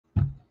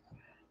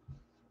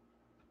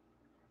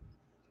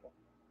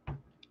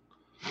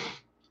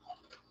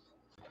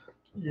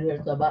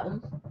There's the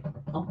button.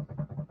 Oh,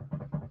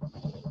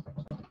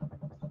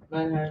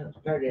 mine hasn't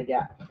started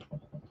yet.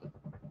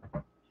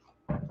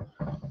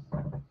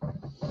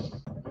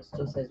 It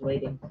still says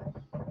waiting.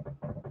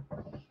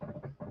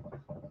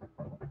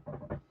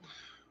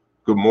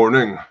 Good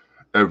morning,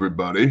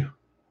 everybody.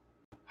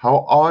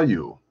 How are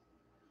you?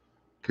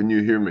 Can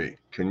you hear me?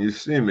 Can you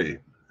see me?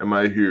 Am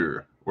I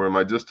here? Or am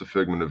I just a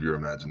figment of your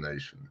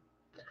imagination?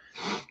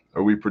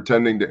 Are we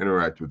pretending to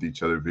interact with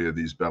each other via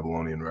these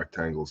Babylonian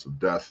rectangles of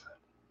death?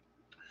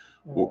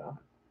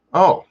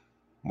 Oh,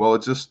 well,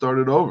 it just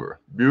started over.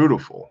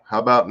 Beautiful. How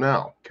about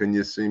now? Can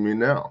you see me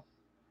now?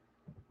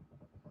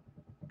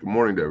 Good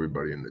morning to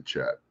everybody in the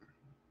chat.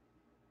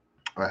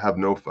 I have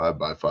no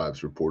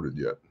 5x5s reported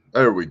yet.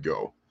 There we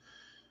go.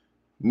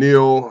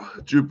 Neil,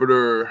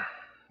 Jupiter,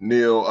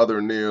 Neil,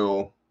 other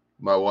Neil,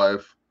 my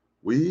wife.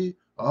 We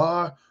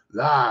are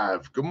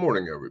live. Good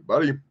morning,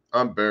 everybody.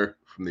 I'm Bear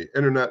from the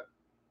internet,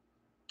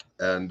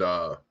 and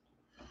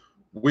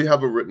we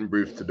have a written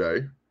brief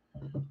today.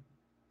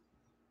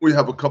 We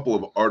have a couple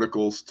of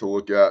articles to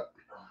look at,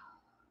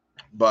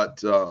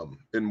 but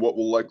in what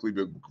will likely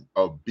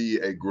be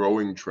a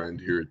growing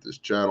trend here at this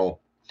channel,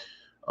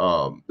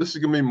 this is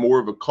going to be more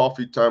of a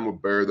coffee time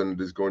with Bear than it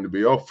is going to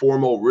be a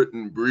formal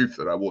written brief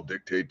that I will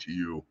dictate to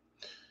you,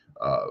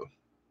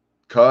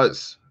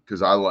 because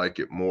I like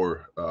it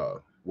more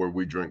where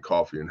we drink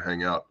coffee and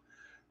hang out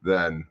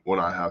than when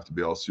I have to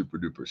be all super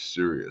duper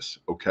serious.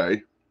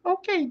 Okay,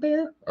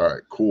 Bear. All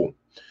right, cool.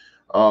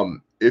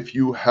 If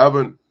you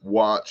haven't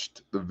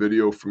watched the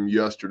video from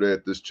yesterday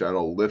at this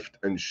channel, Lift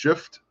and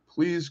Shift,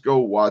 please go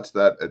watch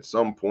that at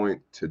some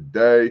point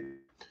today.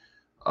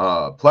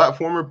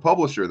 Platform or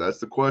publisher? That's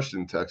the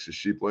question, Texas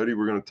Sheep Lady.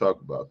 We're going to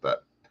talk about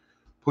that.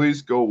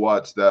 Please go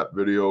watch that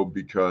video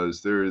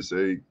because there is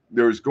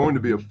going to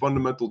be a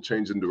fundamental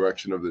change in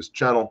direction of this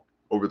channel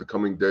over the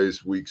coming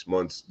days, weeks,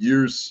 months,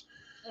 years,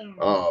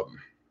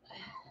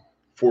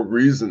 for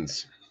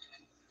reasons.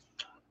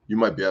 You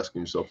might be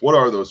asking yourself, what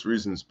are those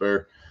reasons,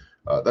 Bear?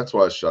 That's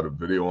why I shot a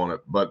video on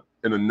it. But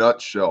in a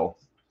nutshell,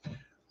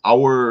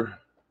 our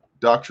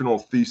doctrinal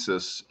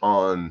thesis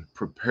on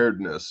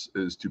preparedness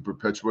is to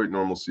perpetuate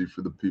normalcy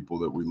for the people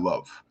that we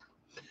love.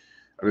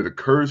 And it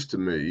occurs to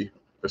me,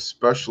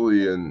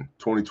 especially in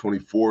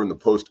 2024 in the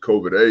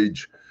post-COVID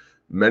age,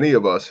 many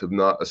of us have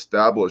not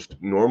established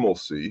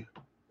normalcy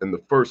in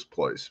the first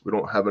place. We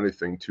don't have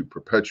anything to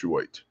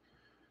perpetuate.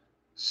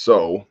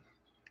 So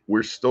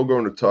we're still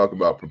going to talk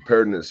about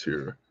preparedness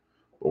here,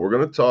 but we're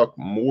going to talk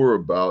more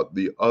about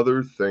the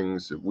other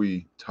things that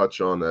we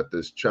touch on at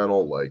this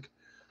channel, like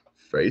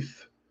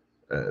faith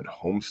and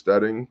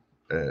homesteading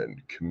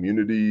and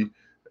community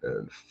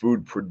and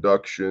food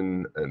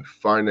production and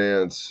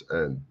finance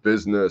and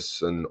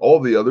business and all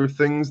the other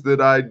things that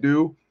I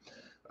do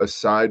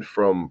aside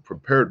from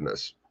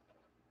preparedness.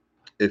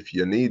 If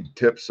you need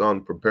tips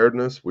on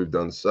preparedness, we've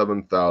done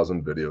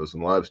 7,000 videos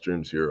and live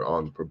streams here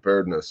on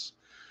preparedness.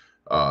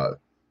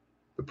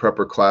 The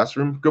Prepper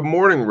Classroom. Good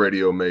morning,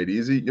 Radio Made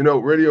Easy. You know,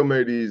 Radio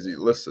Made Easy,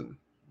 listen,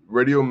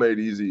 Radio Made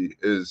Easy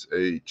is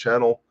a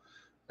channel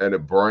and a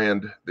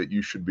brand that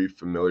you should be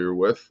familiar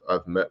with.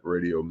 I've met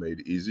Radio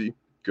Made Easy.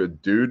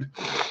 Good dude.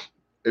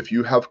 If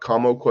you have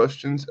commo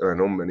questions, and I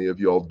know many of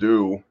y'all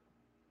do,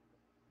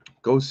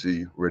 go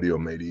see Radio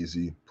Made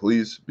Easy,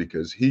 please,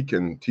 because he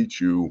can teach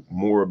you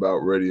more about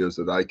radios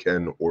that I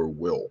can or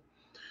will.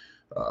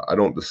 I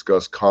don't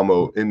discuss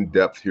commo in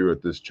depth here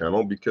at this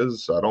channel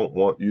because I don't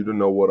want you to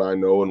know what I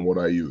know and what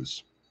I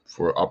use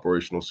for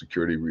operational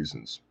security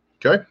reasons.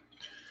 Okay?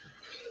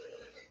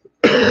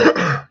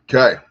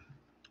 Okay.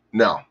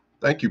 Now,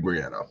 thank you,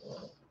 Brianna.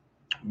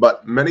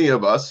 But many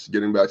of us,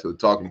 getting back to the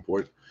talking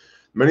point,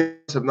 many of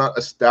us have not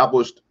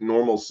established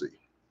normalcy.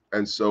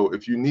 And so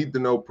if you need to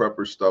know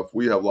prepper stuff,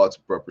 we have lots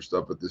of prepper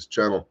stuff at this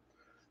channel.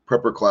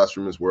 Prepper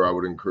Classroom is where I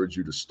would encourage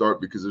you to start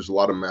because there's a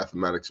lot of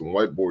mathematics and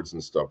whiteboards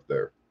and stuff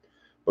there.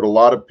 But a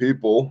lot of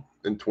people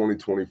in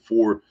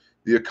 2024,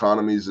 the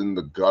economy's in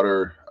the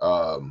gutter,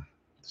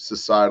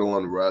 societal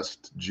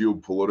unrest,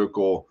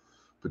 geopolitical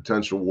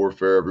potential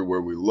warfare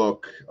everywhere we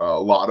look. A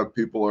lot of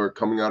people are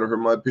coming out of here,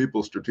 my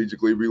people,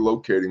 strategically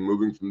relocating,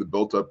 moving from the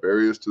built-up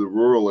areas to the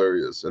rural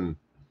areas, and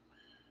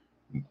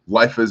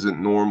life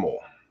isn't normal.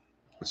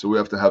 So we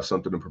have to have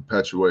something to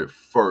perpetuate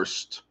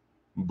first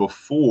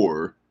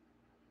before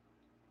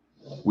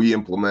we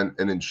implement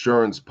an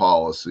insurance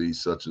policy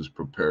such as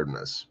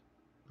preparedness.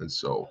 And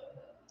so,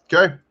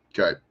 okay.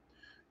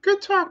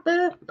 Good talk,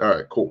 Bear. All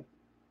right, cool.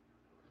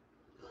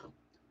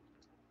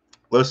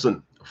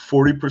 Listen,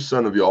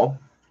 40% of y'all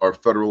are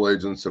federal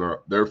agents and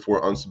are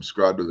therefore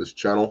unsubscribed to this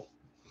channel.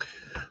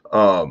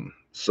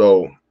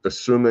 So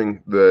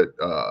assuming that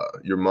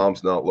your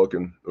mom's not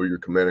looking or your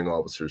commanding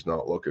officer's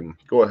not looking,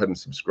 go ahead and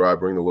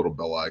subscribe, ring the little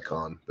bell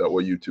icon. That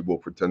way YouTube will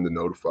pretend to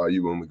notify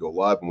you when we go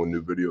live and when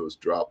new videos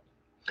drop.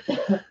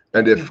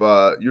 And if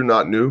you're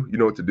not new, you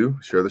know what to do.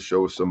 Share the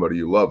show with somebody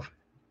you love.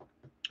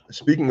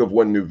 Speaking of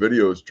when new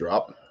videos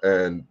drop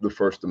and the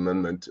First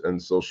Amendment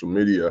and social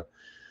media,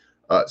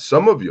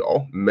 some of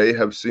y'all may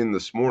have seen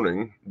this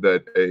morning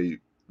that a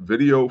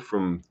video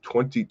from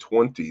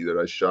 2020 that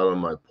I shot on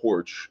my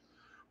porch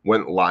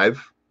went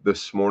live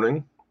this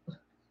morning.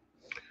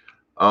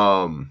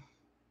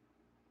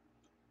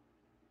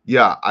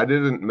 Yeah, I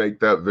didn't make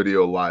that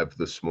video live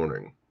this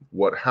morning.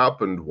 What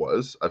happened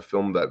was I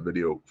filmed that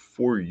video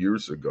 4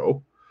 years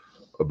ago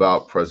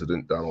about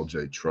President Donald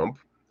J. Trump,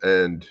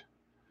 and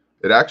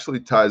it actually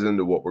ties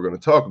into what we're going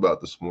to talk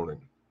about this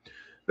morning.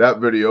 That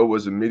video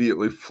was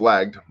immediately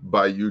flagged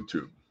by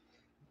YouTube.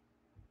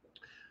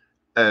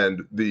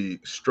 And the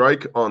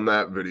strike on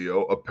that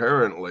video,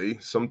 apparently,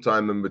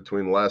 sometime in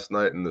between last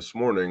night and this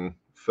morning,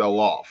 fell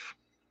off.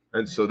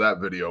 And so that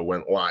video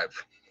went live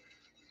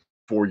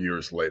 4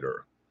 years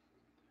later.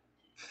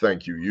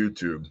 Thank you,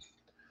 YouTube.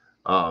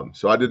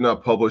 So I did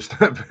not publish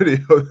that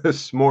video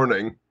this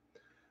morning.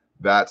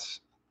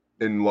 That's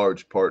in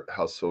large part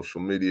how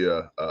social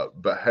media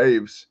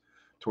behaves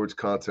towards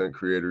content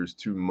creators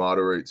to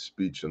moderate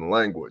speech and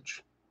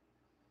language.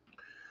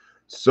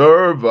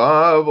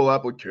 Survival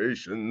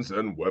applications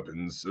and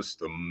weapons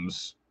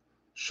systems.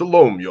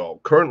 Shalom, y'all.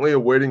 Currently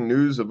awaiting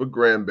news of a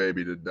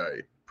grandbaby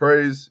today.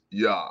 Praise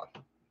Yah.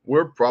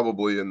 We're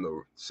probably in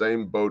the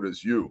same boat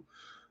as you.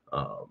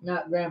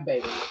 Not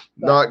grandbaby.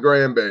 Not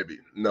grandbaby.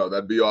 No,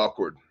 that'd be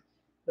awkward.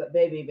 But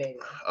baby.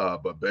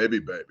 But baby.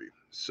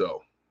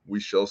 So we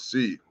shall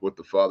see what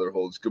the Father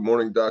holds. Good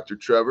morning, Dr.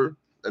 Trevor,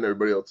 and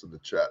everybody else in the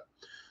chat.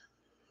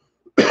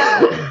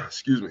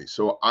 Excuse me.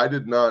 So I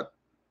did not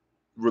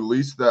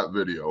release that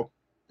video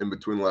in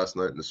between last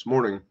night and this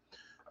morning.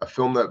 I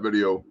filmed that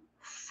video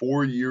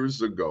 4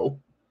 years ago.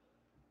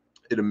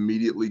 It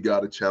immediately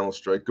got a channel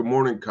strike. Good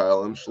morning,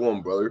 Kyle. I'm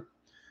shalom, brother.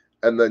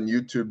 And then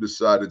YouTube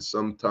decided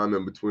sometime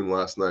in between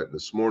last night and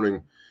this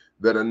morning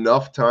that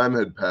enough time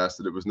had passed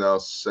that it was now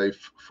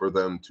safe for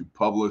them to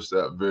publish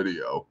that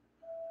video.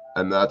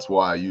 And that's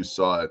why you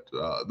saw it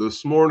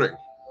this morning.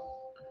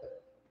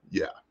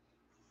 Yeah.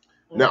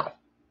 Now,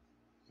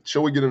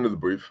 shall we get into the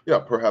brief? Yeah,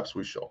 perhaps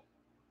we shall.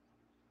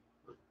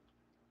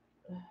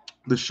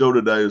 The show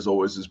today, as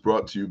always, is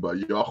brought to you by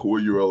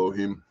Yahweh your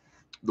Elohim,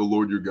 the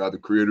Lord your God, the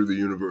creator of the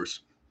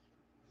universe.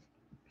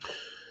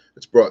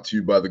 It's brought to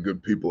you by the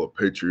good people at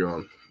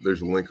Patreon.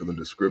 There's a link in the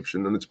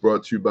description. And it's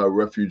brought to you by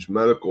Refuge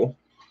Medical.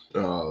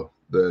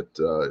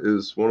 That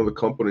is one of the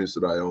companies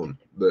that I own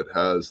that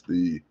has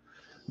the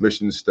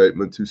mission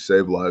statement to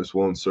save lives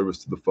while in service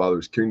to the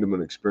Father's kingdom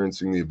and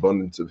experiencing the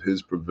abundance of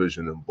his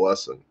provision and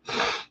blessing.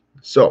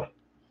 So,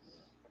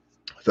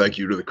 thank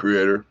you to the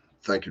creator.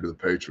 Thank you to the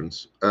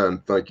patrons,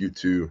 and thank you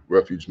to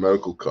Refuge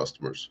Medical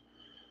customers.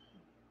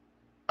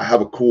 I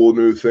have a cool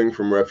new thing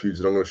from Refuge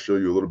that I'm going to show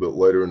you a little bit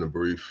later in the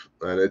brief,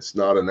 and it's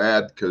not an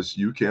ad because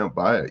you can't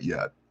buy it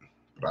yet,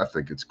 but I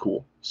think it's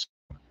cool.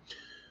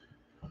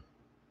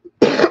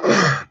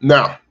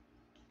 Now,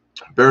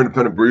 Bear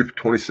Independent Brief,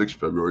 26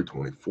 February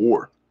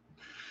 24.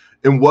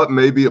 In what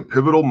may be a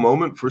pivotal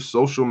moment for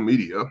social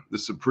media, the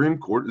Supreme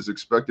Court is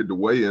expected to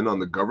weigh in on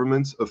the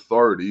government's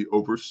authority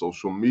over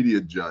social media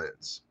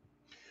giants.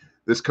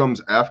 This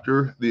comes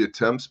after the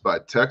attempts by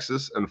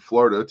Texas and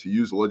Florida to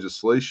use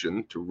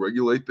legislation to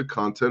regulate the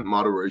content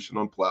moderation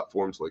on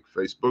platforms like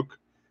Facebook,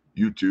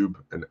 YouTube,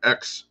 and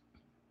X,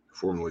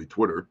 formerly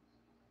Twitter,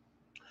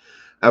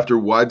 after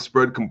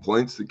widespread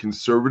complaints that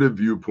conservative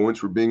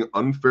viewpoints were being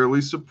unfairly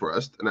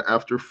suppressed, and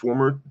after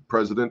former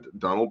President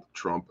Donald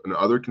Trump and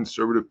other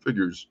conservative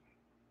figures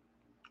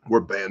were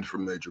banned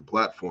from major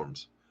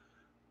platforms.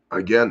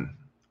 Again,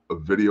 a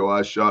video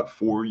I shot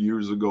 4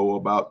 years ago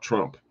about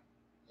Trump.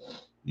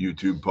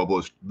 YouTube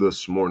published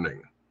this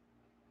morning.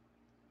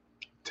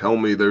 Tell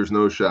me there's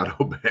no shadow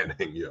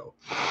banning, yo.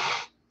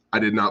 I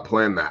did not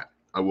plan that.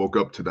 I woke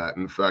up to that.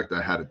 In fact,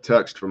 I had a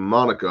text from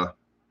Monica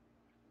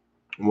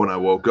when I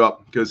woke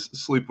up because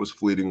sleep was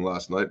fleeting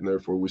last night, and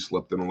therefore we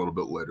slept in a little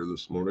bit later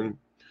this morning.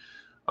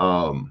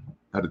 I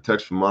had a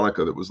text from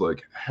Monica that was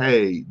like,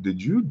 hey,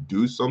 did you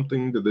do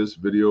something to this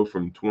video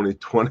from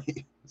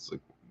 2020? It's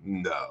like,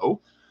 no.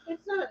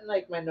 It's not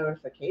like my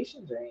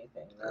notifications or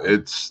anything, though.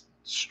 It's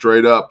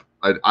straight up.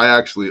 I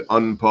actually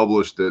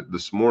unpublished it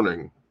this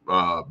morning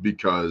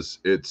because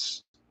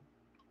it's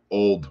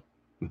old.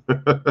 You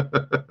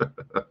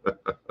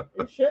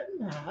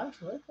shouldn't have.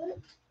 Let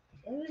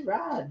it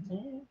ride,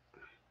 man.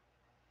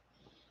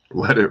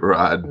 Let it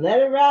ride. Let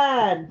it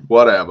ride.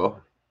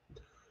 Whatever.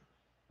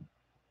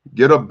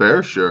 Get a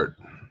bear shirt.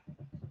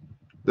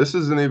 This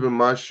isn't even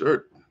my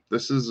shirt.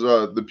 This is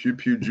the Pew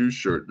Pew Jew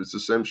shirt. It's the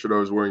same shirt I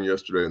was wearing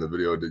yesterday in the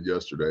video I did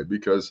yesterday,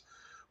 because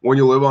when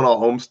you live on a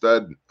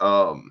homestead,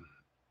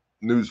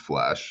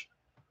 newsflash,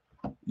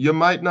 you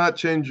might not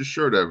change your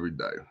shirt every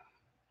day.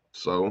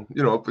 So,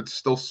 you know, if it's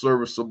still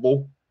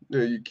serviceable, you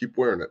know, you keep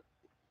wearing it.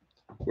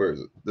 Where is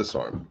it? This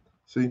arm.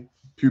 See?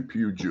 Pew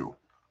Pew Jew.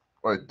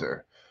 Right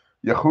there.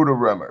 Yehuda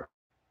Remer.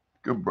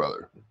 Good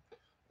brother.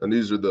 And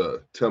these are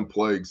the 10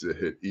 plagues that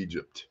hit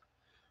Egypt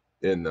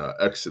in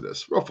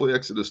Exodus. Roughly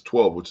Exodus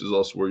 12, which is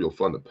also where you'll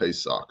find the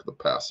Pesach, the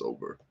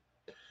Passover.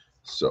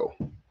 So.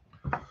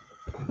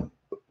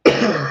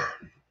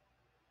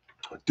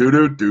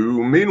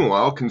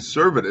 Meanwhile,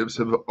 conservatives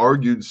have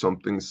argued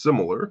something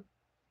similar.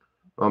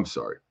 I'm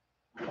sorry.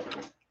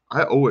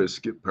 I always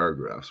skip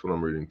paragraphs when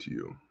I'm reading to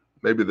you.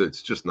 Maybe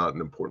that's just not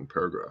an important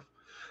paragraph.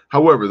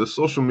 However, the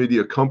social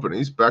media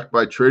companies, backed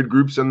by trade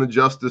groups and the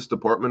Justice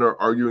Department, are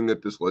arguing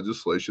that this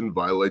legislation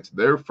violates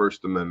their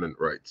First Amendment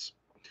rights.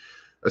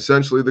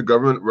 Essentially, the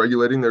government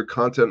regulating their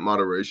content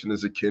moderation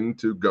is akin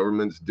to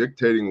governments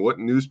dictating what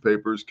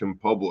newspapers can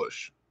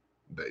publish,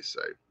 they say.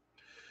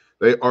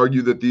 They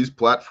argue that these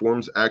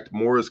platforms act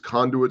more as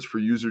conduits for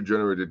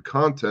user-generated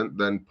content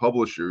than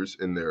publishers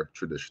in their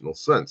traditional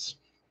sense.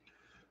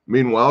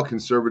 Meanwhile,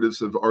 conservatives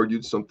have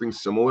argued something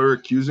similar,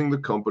 accusing the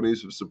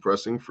companies of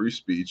suppressing free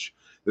speech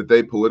that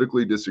they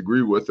politically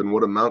disagree with in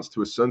what amounts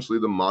to essentially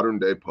the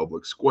modern-day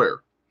public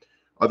square.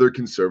 Other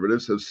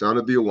conservatives have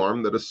sounded the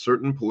alarm that a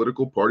certain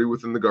political party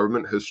within the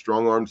government has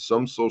strong-armed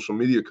some social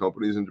media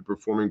companies into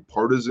performing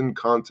partisan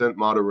content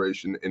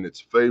moderation in its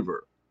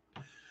favor.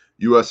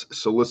 U.S.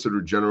 Solicitor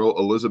General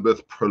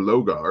Elizabeth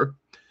Prelogar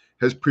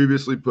has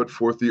previously put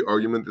forth the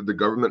argument that the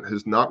government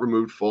has not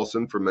removed false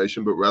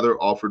information, but rather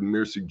offered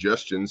mere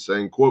suggestions,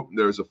 saying, quote,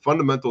 there is a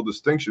fundamental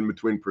distinction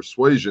between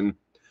persuasion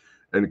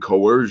and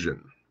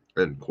coercion,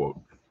 end quote.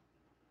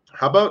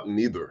 How about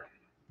neither?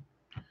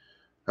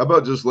 How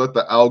about just let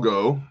the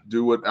algo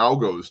do what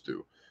algos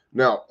do?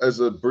 Now, as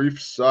a brief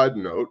side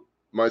note,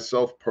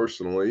 myself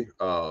personally,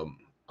 I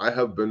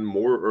have been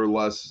more or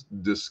less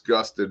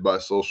disgusted by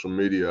social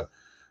media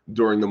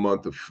during the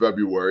month of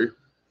February,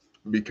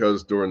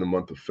 because during the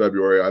month of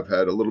February, I've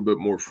had a little bit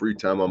more free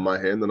time on my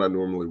hand than I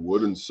normally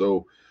would. And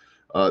so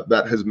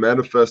that has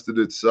manifested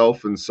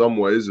itself in some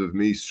ways of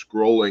me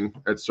scrolling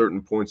at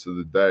certain points of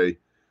the day.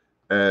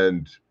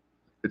 And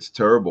it's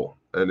terrible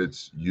and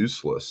it's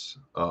useless.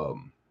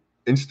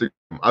 Instagram,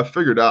 I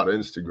figured out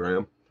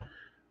Instagram.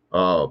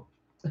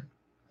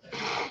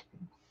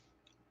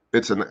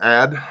 It's an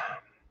ad.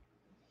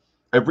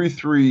 Every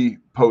 3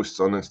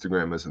 posts on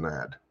Instagram is an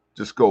ad.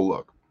 Just go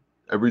look.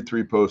 Every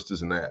 3 posts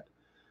is an ad.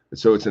 And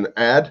so it's an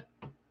ad,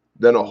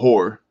 then a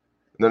whore,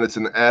 and then it's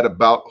an ad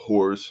about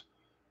whores,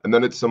 and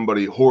then it's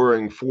somebody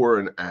whoring for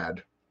an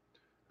ad,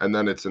 and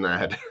then it's an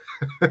ad.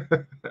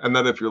 And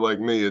then if you're like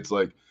me, it's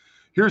like,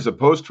 here's a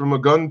post from a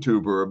gun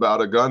tuber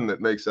about a gun that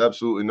makes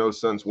absolutely no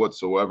sense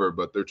whatsoever,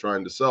 but they're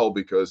trying to sell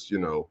because, you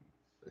know,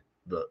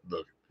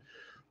 the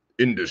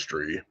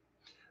industry.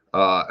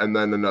 And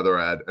then another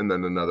ad, and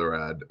then another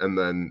ad, and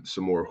then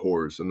some more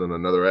whores, and then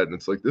another ad. And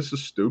it's like, this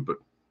is stupid.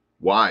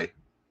 Why?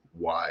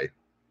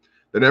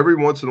 Then every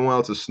once in a while,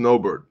 it's a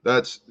snowbird.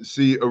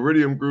 See,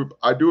 Iridium Group,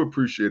 I do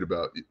appreciate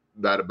about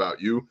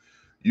you.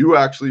 You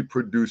actually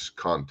produce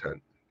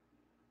content.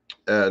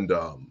 And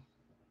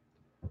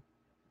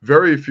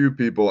very few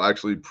people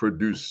actually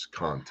produce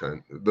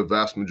content. The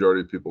vast majority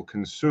of people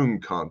consume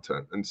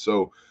content. And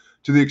so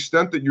to the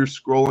extent that you're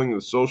scrolling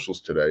the socials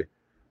today,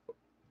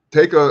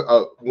 take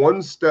a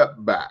one step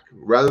back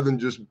rather than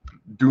just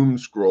doom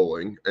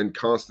scrolling and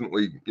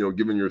constantly, you know,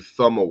 giving your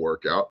thumb a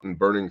workout and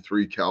burning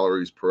 3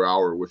 calories per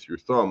hour with your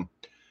thumb.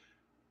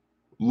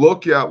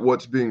 Look at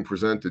what's being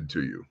presented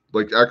to you.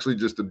 Like, actually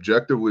just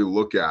objectively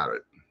look at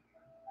it.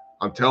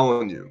 I'm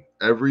telling you,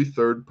 every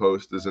 3rd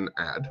post is an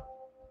ad.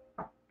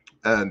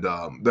 And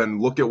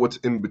then look at what's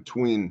in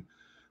between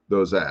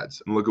those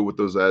ads and look at what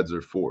those ads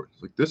are for.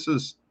 It's like, this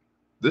is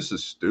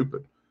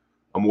stupid.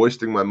 I'm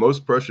wasting my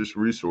most precious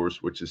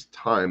resource, which is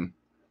time,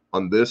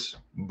 on this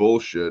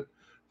bullshit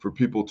for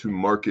people to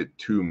market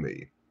to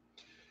me.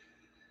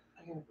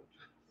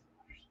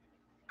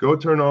 Go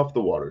turn off the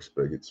water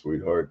spigot,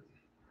 sweetheart.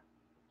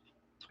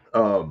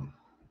 I'm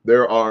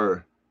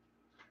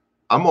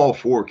all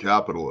for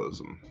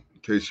capitalism, in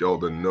case y'all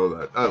didn't know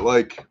that.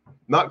 Like,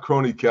 not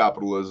crony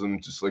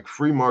capitalism, just like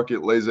free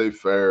market,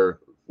 laissez-faire,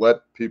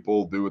 let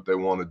people do what they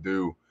want to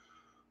do.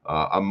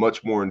 I'm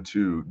much more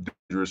into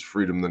dangerous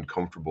freedom than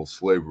comfortable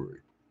slavery.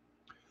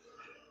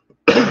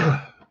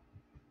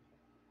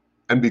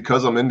 And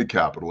because I'm into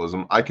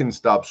capitalism, I can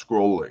stop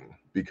scrolling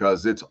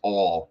because it's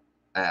all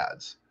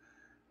ads.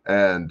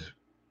 And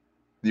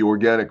the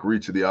organic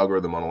reach of the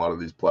algorithm on a lot of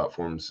these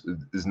platforms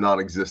is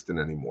non-existent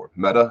anymore.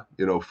 Meta,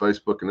 you know,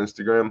 Facebook and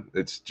Instagram,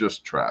 it's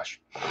just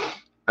trash.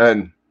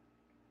 And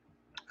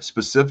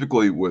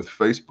specifically with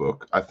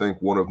Facebook, I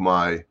think one of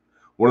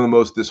the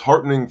most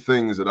disheartening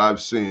things that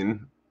I've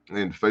seen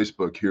in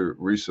Facebook here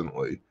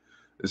recently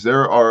is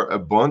there are a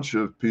bunch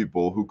of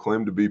people who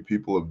claim to be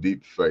people of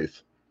deep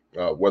faith,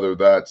 whether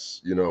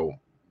that's, you know,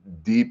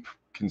 deep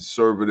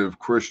conservative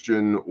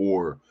Christian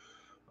or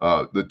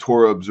the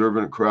Torah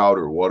observant crowd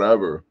or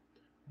whatever,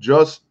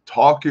 just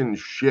talking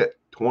shit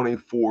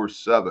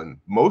 24/7,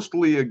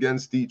 mostly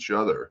against each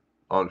other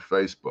on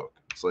Facebook.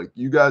 It's like,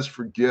 you guys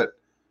forget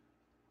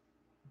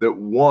that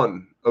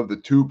one of the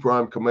 2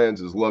 prime commands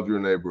is love your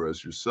neighbor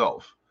as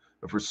yourself.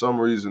 And for some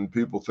reason,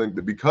 people think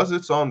that because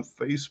it's on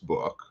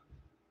Facebook,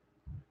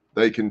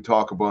 they can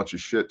talk a bunch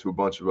of shit to a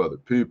bunch of other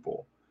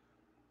people.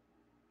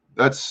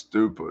 That's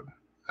stupid.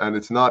 And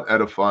it's not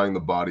edifying the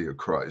body of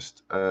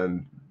Christ.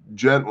 And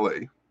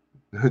gently,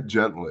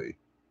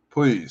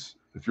 please,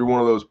 if you're one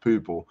of those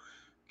people,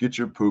 get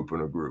your poop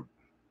in a group.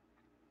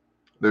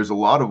 There's a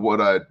lot of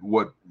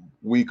what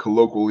we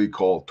colloquially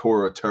call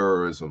Torah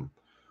terrorism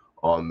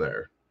on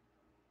there,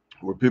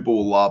 where people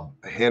will lob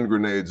hand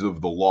grenades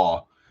of the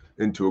law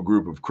into a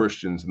group of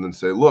Christians and then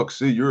say, look,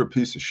 see, you're a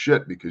piece of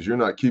shit because you're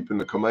not keeping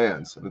the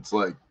commands. And it's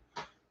like,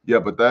 yeah,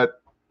 but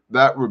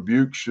that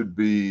rebuke should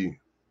be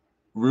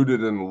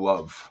rooted in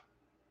love,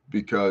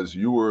 because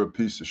you were a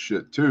piece of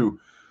shit too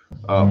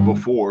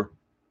before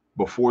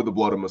the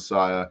blood of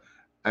Messiah.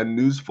 And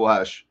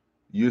newsflash,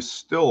 you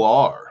still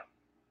are.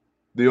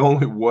 The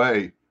only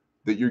way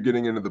that you're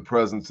getting into the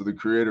presence of the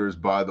Creator is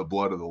by the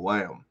blood of the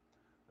Lamb.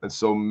 And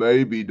so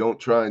maybe don't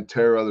try and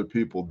tear other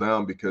people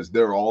down because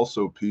they're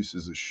also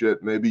pieces of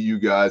shit. Maybe you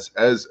guys,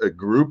 as a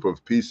group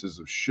of pieces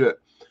of shit,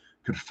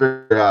 could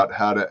figure out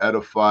how to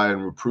edify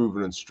and reprove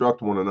and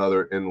instruct one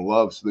another in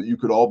love so that you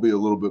could all be a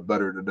little bit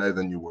better today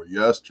than you were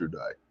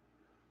yesterday.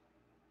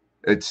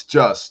 It's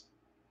just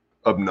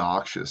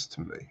obnoxious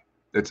to me.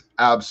 It's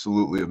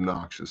absolutely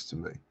obnoxious to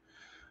me.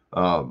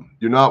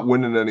 You're not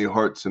winning any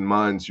hearts and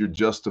minds. You're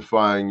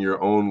justifying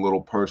your own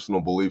little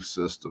personal belief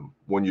system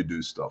when you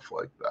do stuff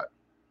like that.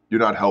 You're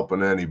not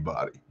helping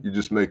anybody. You're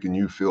just making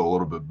you feel a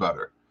little bit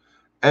better.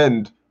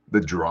 And the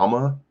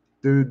drama,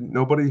 dude,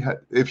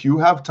 if you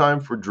have time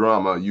for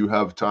drama, you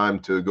have time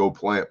to go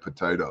plant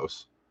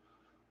potatoes.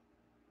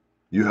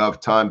 You have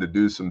time to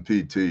do some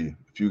PT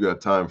if you got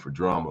time for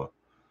drama.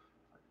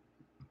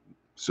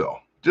 So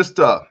just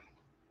a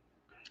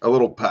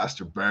little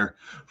Pastor Bear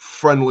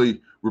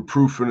friendly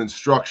reproof and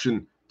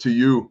instruction to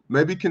you.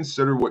 Maybe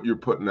consider what you're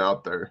putting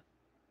out there.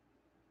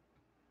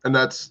 And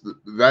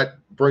that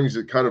brings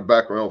it kind of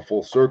back around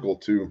full circle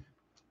to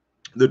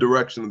the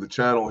direction of the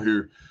channel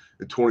here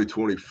in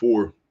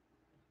 2024.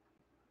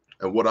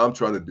 And what I'm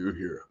trying to do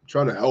here, I'm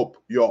trying to help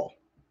y'all.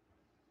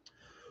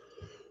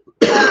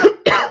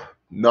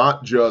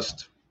 not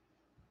just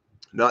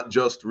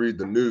read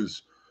the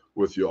news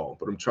with y'all,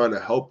 but I'm trying to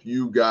help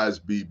you guys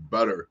be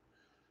better,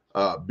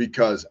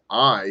 because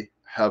I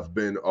have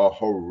been a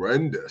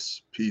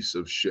horrendous piece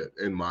of shit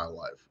in my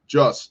life.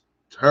 Just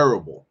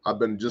terrible. I've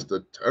been just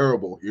a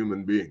terrible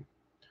human being.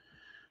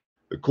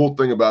 The cool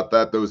thing about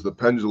that, though, is the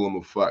pendulum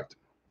effect.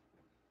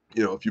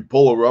 You know, if you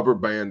pull a rubber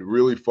band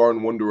really far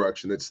in one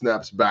direction, it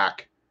snaps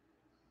back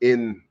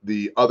in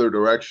the other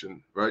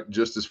direction, right?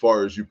 Just as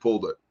far as you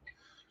pulled it.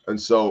 And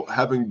so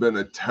having been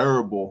a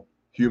terrible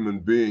human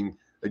being,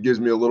 it gives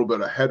me a little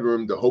bit of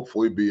headroom to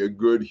hopefully be a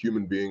good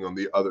human being on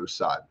the other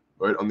side,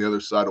 right? On the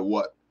other side of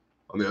what?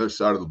 On the other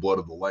side of the blood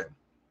of the Lamb.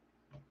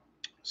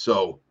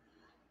 So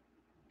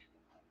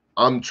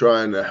I'm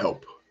trying to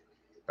help,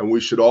 and we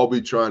should all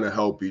be trying to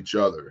help each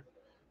other,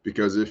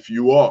 because if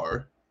you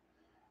are,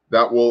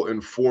 that will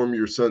inform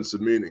your sense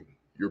of meaning,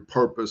 your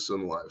purpose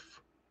in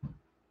life.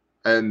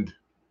 And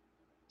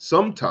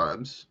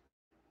sometimes,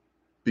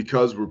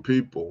 because we're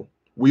people,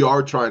 we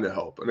are trying to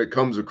help, and it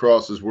comes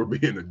across as we're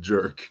being a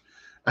jerk.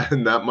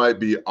 And that might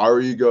be our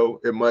ego.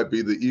 It might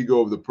be the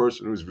ego of the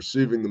person who's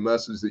receiving the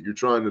message that you're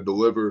trying to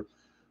deliver,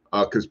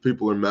 because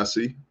people are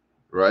messy,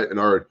 right? And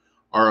our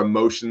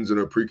emotions and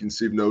our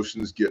preconceived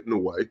notions get in the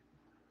way.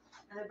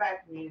 And they're bad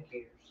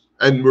communicators.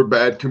 And we're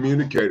bad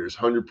communicators,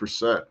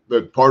 100%.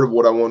 But part of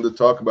what I wanted to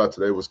talk about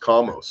today was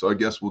Kamo. So I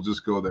guess we'll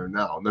just go there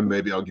now. And then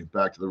maybe I'll get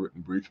back to the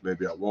written brief.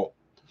 Maybe I won't.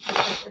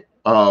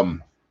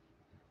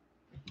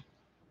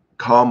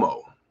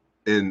 Kamo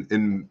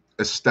in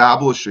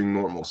establishing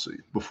normalcy,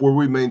 before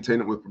we maintain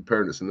it with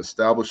preparedness, and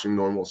establishing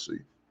normalcy.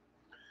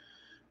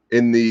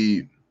 In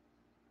the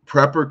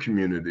prepper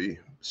community,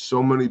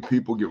 so many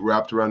people get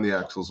wrapped around the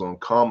axles on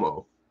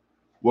Kamo.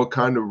 What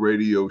kind of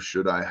radio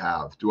should I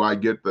have? Do I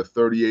get the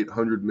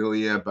 3,800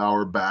 milliamp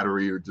hour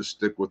battery, or just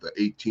stick with the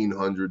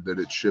 1,800 that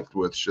it's shipped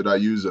with? Should I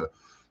use a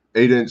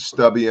 8-inch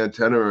stubby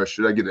antenna, or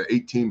should I get an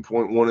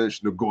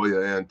 18.1-inch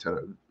Nagoya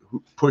antenna?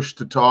 Push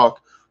to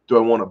talk? Do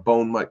I want a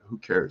bone mic? Who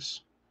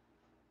cares?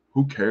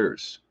 Who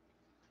cares?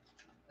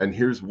 And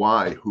here's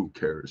why who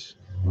cares.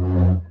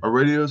 Are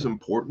radios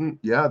important?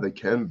 Yeah, they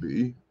can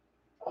be.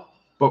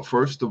 But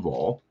first of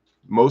all,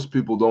 most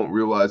people don't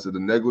realize that a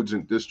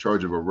negligent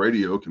discharge of a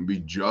radio can be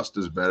just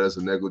as bad as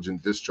a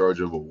negligent discharge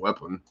of a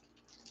weapon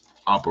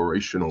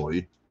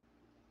operationally.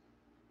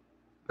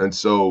 And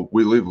so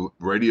we leave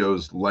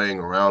radios laying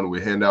around.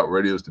 We hand out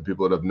radios to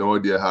people that have no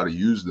idea how to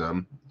use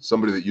them.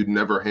 Somebody that you'd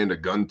never hand a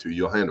gun to,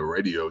 you'll hand a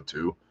radio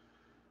to,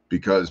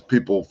 because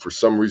people, for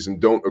some reason,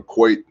 don't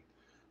equate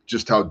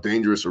just how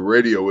dangerous a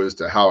radio is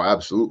to how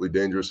absolutely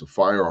dangerous a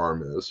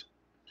firearm is.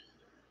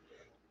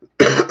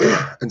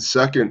 And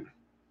second,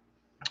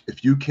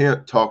 if you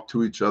can't talk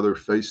to each other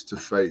face to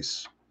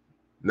face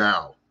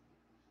now,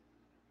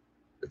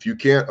 if you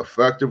can't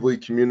effectively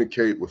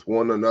communicate with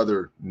one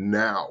another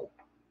now,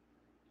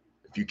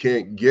 if you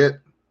can't get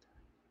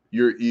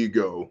your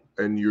ego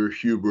and your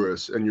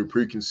hubris and your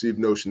preconceived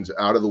notions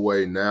out of the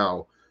way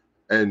now,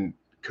 and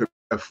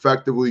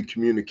effectively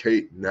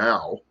communicate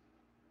now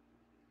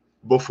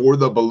before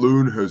the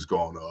balloon has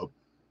gone up,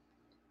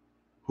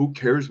 who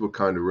cares what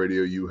kind of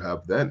radio you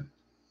have then?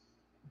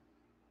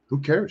 Who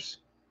cares?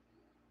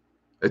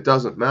 It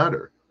doesn't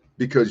matter,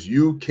 because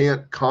you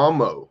can't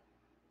Kamo.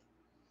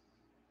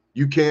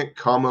 You can't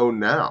Kamo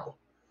now.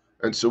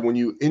 And so when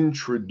you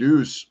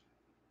introduce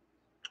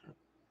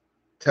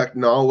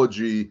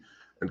technology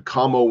and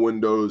commo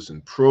windows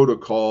and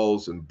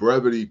protocols and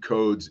brevity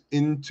codes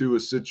into a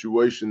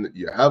situation that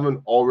you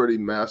haven't already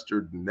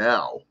mastered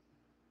now,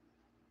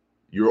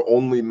 you're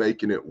only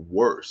making it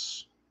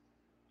worse.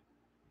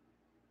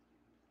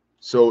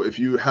 So if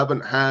you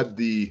haven't had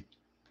the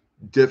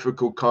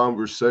difficult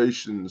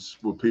conversations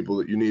with people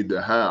that you need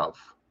to have,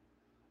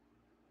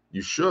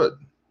 you should.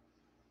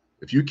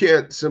 If you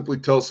can't simply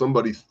tell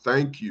somebody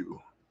thank you,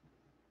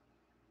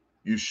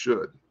 you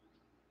should.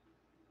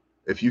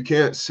 If you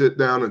can't sit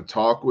down and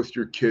talk with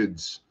your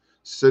kids,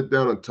 sit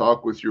down and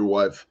talk with your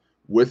wife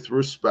with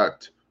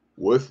respect,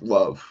 with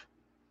love,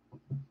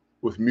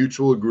 with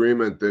mutual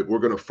agreement that we're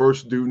going to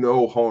first do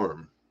no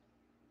harm,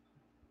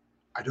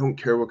 I don't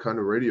care what kind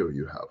of radio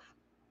you have.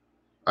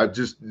 I'm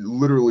just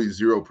literally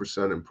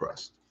 0%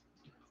 impressed.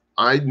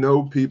 I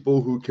know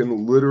people who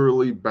can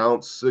literally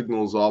bounce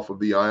signals off of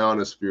the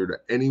ionosphere to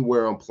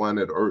anywhere on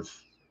planet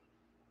Earth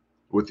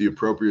with the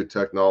appropriate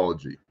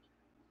technology.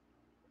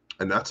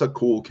 And that's a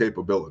cool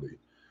capability.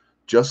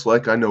 Just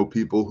like I know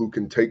people who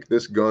can take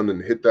this gun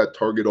and hit that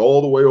target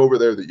all the way over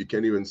there that you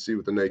can't even see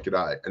with the naked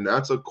eye. And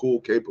that's a cool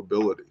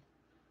capability.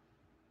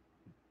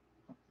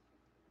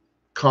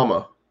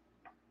 Comma,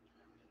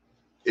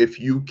 if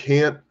you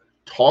can't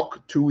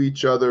talk to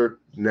each other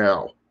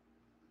now,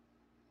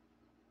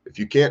 if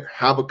you can't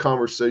have a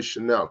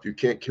conversation now, if you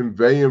can't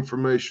convey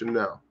information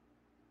now,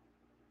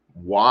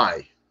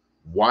 why?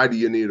 Why do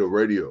you need a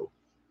radio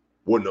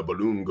when the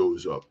balloon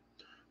goes up?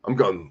 I'm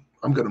going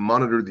to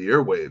monitor the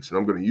airwaves and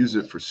I'm going to use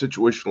it for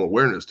situational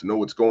awareness to know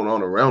what's going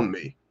on around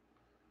me.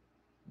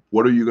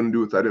 What are you going to do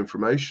with that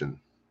information?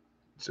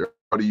 Is there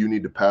anybody you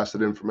need to pass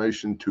that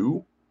information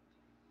to?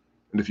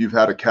 And if you've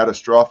had a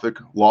catastrophic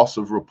loss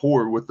of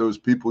rapport with those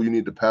people you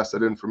need to pass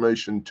that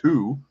information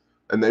to,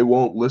 and they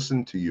won't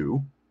listen to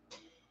you,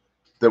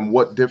 then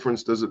what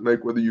difference does it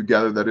make whether you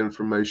gather that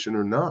information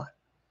or not?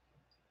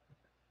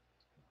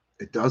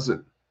 It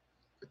doesn't.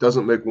 It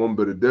doesn't make one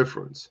bit of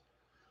difference.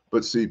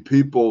 But see,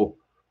 people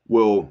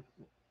will,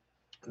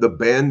 the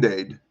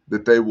Band-Aid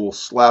that they will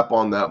slap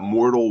on that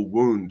mortal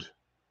wound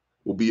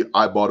will be,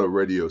 I bought a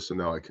radio, so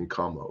now I can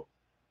commo.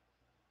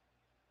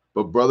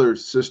 But brother,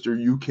 sister,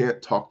 you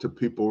can't talk to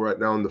people right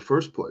now in the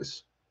first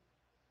place.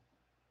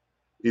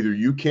 Either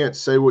you can't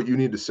say what you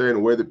need to say in a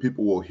way that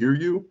people will hear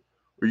you,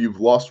 or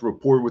you've lost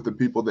rapport with the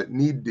people that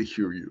need to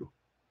hear you.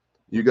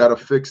 You got to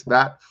fix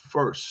that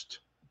first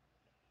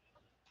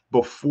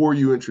before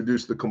you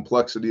introduce the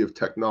complexity of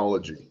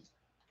technology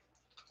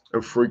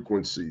and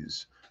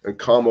frequencies and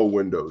comma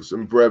windows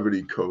and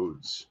brevity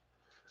codes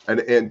and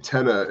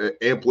antenna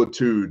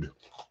amplitude.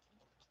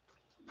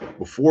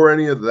 Before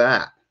any of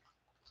that,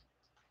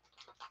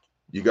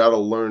 you got to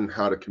learn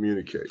how to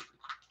communicate.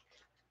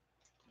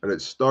 And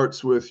it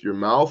starts with your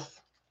mouth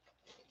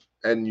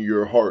and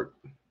your heart.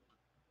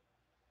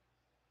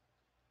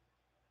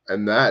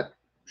 And that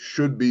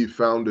should be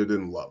founded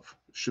in love,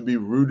 should be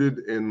rooted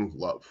in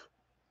love.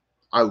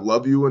 I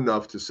love you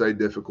enough to say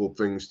difficult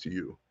things to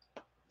you.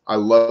 I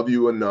love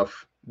you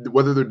enough,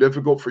 whether they're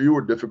difficult for you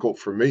or difficult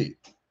for me.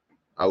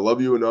 I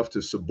love you enough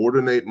to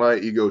subordinate my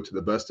ego to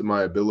the best of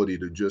my ability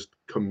to just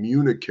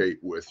communicate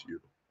with you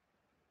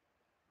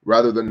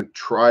rather than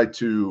try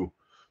to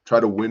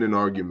win an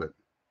argument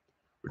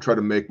or try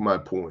to make my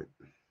point.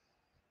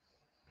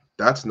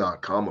 That's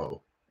not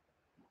commo.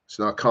 It's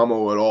not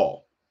commo at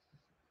all.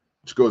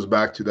 Which goes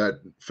back to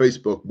that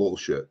Facebook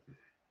bullshit.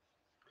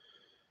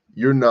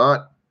 You're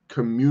not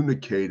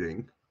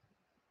communicating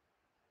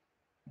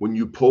when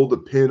you pull the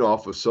pin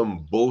off of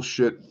some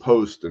bullshit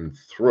post and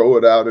throw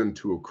it out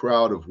into a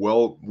crowd of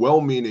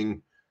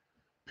well-meaning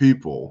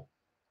people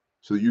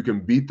so that you can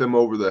beat them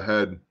over the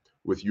head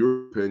with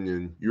your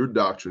opinion, your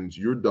doctrines,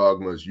 your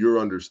dogmas, your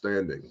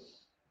understanding.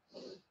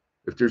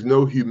 If there's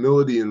no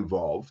humility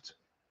involved,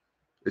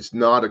 it's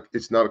not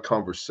a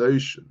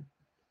conversation.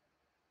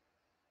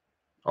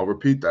 I'll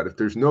repeat that. If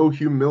there's no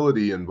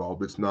humility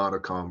involved, it's not a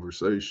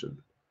conversation.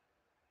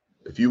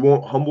 If you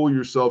won't humble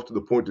yourself to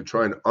the point to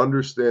try and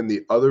understand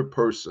the other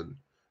person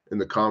in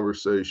the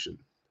conversation,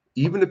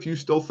 even if you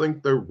still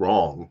think they're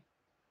wrong,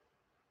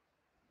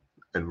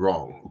 and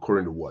wrong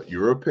according to what?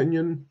 Your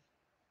opinion,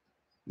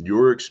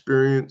 your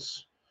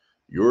experience,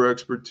 your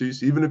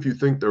expertise, even if you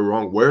think they're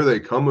wrong, where are they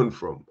coming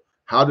from?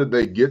 How did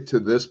they get to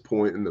this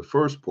point in the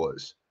first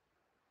place?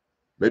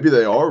 Maybe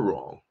they are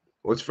wrong.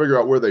 Let's figure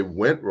out where they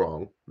went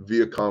wrong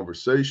via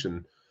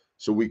conversation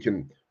so we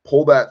can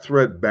pull that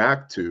thread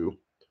back to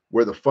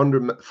where the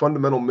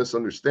fundamental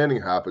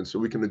misunderstanding happens so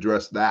we can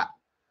address that,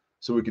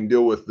 so we can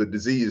deal with the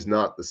disease,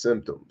 not the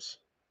symptoms.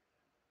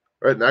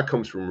 Right? And that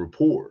comes from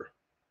rapport.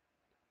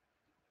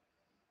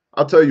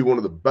 I'll tell you, one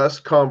of the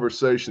best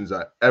conversations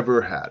I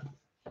ever had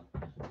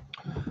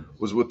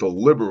was with a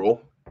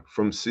liberal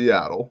from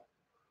Seattle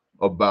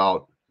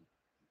about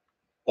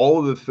all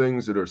of the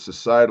things that are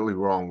societally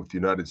wrong with the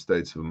United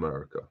States of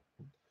America.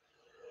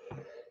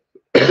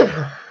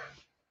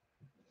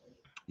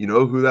 You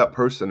know who that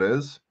person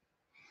is?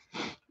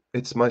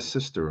 It's my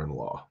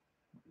sister-in-law.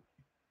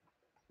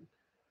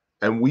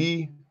 And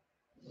we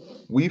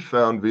we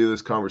found via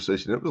this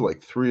conversation, it was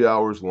like 3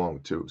 hours long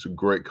too. It's a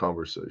great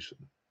conversation.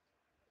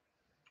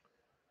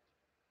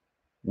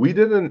 We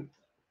didn't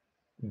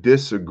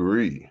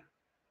disagree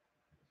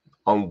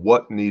on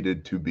what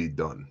needed to be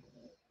done.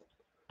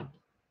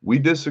 We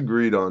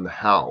disagreed on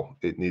how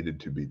it needed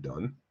to be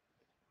done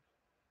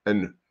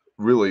and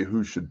really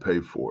who should pay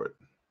for it.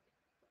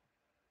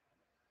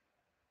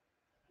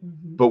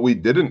 But we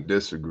didn't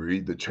disagree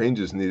that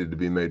changes needed to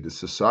be made to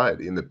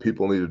society and that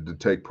people needed to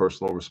take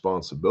personal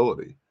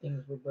responsibility.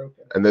 Things were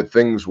broken. And that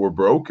things were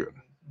broken.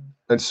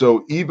 And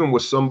so even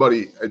with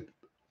somebody at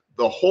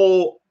the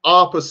whole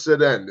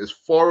opposite end, as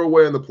far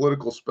away on the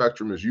political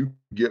spectrum as you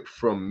get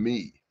from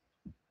me,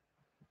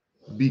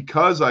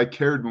 because I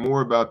cared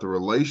more about the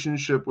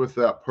relationship with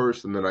that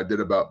person than I did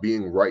about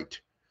being right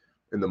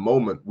in the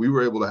moment, we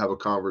were able to have a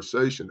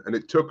conversation. And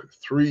it took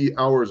 3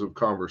 hours of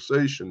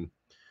conversation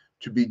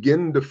to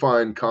begin to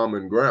find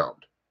common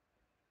ground.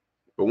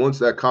 But once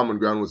that common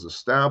ground was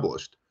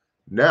established,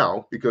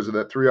 now, because of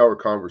that 3-hour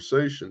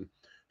conversation,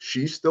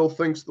 she still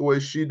thinks the way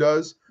she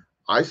does.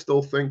 I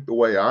still think the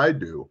way I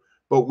do.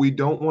 But we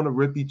don't want to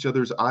rip each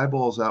other's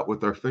eyeballs out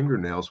with our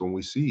fingernails when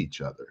we see each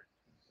other.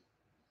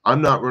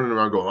 I'm not running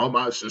around going, oh,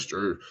 my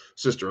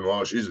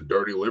sister-in-law, she's a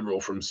dirty liberal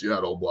from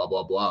Seattle, blah,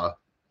 blah, blah.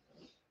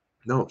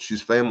 No,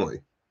 she's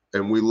family,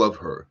 and we love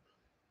her.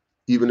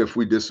 Even if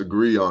we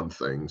disagree on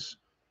things,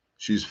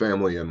 she's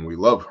family and we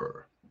love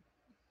her.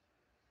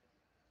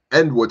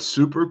 And what's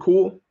super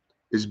cool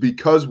is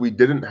because we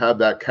didn't have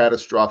that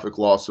catastrophic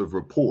loss of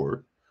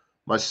rapport,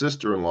 my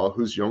sister-in-law,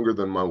 who's younger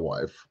than my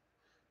wife,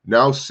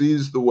 now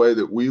sees the way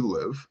that we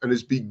live and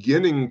is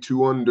beginning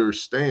to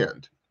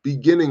understand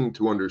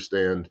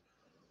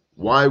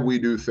why we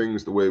do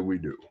things the way we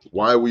do,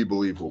 why we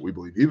believe what we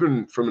believe,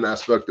 even from an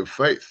aspect of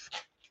faith.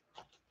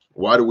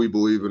 Why do we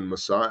believe in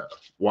Messiah?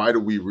 Why do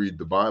we read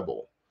the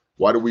Bible?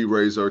 Why do we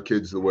raise our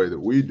kids the way that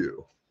we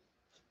do?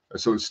 And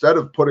so instead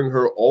of putting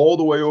her all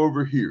the way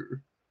over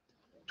here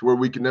to where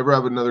we can never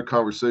have another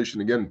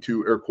conversation again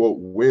to, air quote,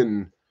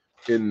 win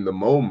in the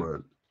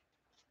moment,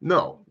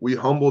 no, we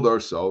humbled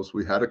ourselves.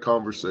 We had a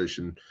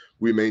conversation.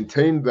 We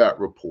maintained that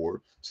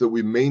rapport so that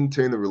we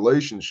maintain the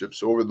relationship.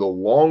 So over the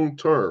long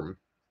term,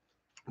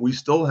 we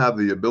still have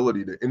the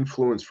ability to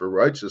influence for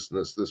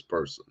righteousness this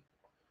person.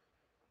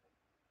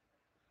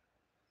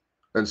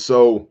 And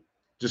so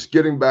just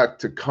getting back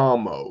to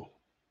Kamo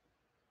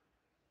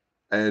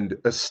and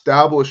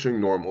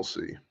establishing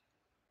normalcy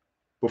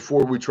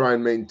before we try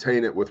and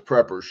maintain it with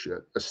prepper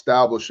shit,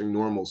 establishing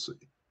normalcy.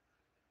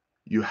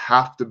 You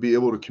have to be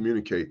able to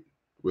communicate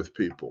with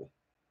people.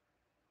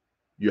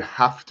 You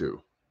have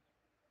to.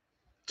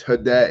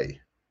 Today,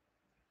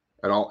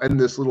 and I'll end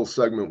this little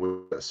segment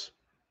with this.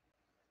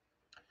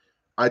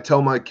 I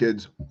tell my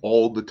kids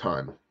all the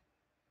time,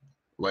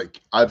 like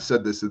I've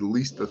said this at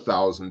least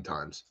 1,000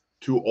 times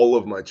to all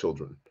of my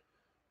children,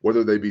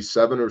 whether they be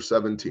 7 or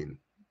 17.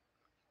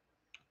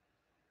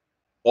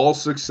 All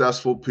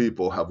successful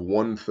people have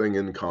one thing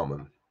in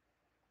common.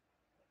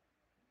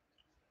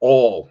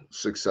 All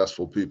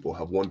successful people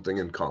have one thing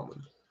in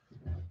common.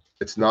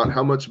 It's not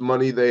how much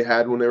money they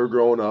had when they were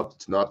growing up.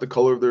 It's not the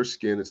color of their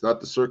skin. It's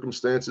not the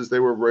circumstances they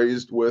were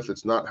raised with.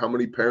 It's not how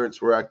many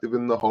parents were active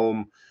in the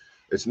home.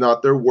 It's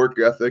not their work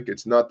ethic.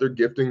 It's not their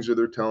giftings or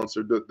their talents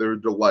or their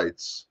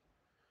delights.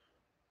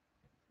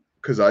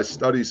 Because I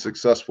study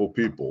successful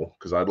people,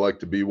 because I'd like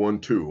to be one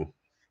too.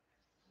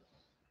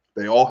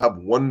 They all have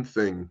one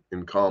thing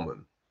in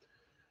common.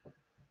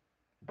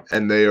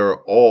 And they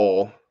are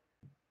all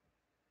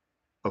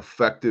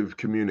effective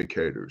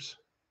communicators.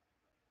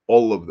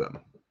 All of them.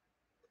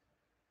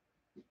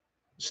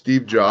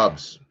 Steve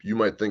Jobs, you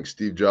might think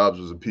Steve Jobs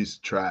was a piece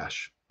of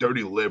trash,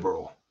 dirty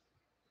liberal.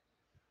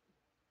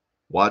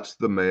 Watch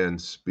the man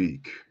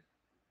speak.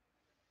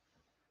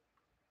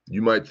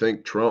 You might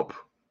think Trump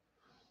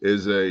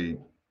is a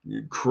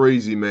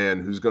crazy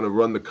man who's going to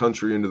run the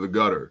country into the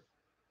gutter.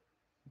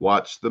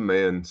 Watch the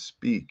man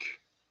speak.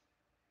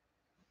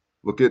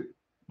 Look at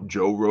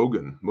Joe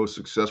Rogan, most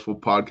successful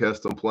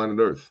podcast on planet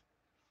Earth.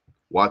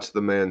 Watch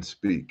the man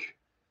speak.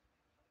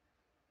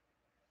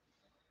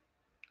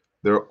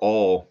 They're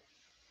all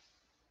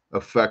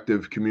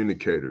effective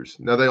communicators.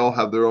 Now, they all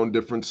have their own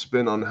different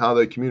spin on how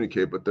they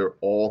communicate, but they're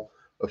all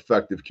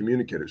effective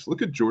communicators.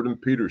 Look at Jordan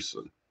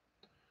Peterson.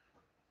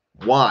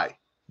 Why?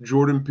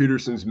 Jordan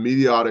Peterson's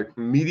meteoric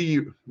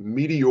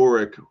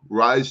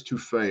rise to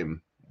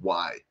fame.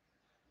 Why?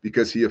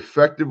 Because he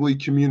effectively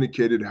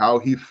communicated how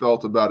he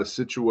felt about a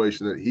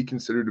situation that he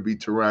considered to be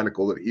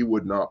tyrannical that he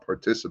would not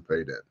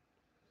participate in.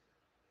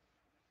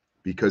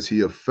 Because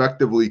he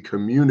effectively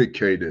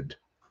communicated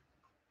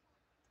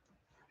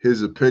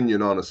his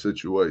opinion on a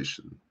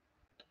situation.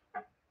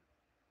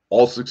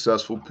 All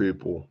successful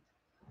people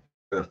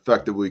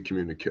effectively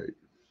communicate.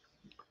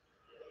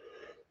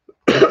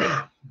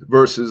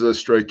 Versus, as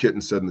Stray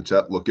Kitten said in the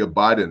chat, look at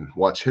Biden,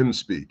 watch him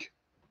speak.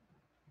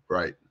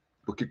 Right.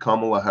 Look at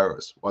Kamala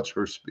Harris, watch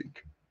her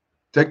speak.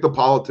 Take the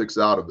politics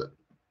out of it.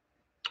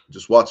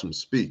 Just watch them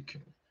speak.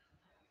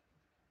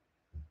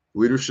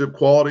 Leadership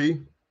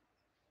quality?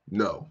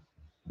 No.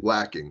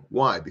 lacking.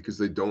 Why? Because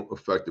they don't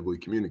effectively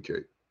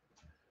communicate.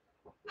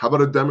 How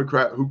about a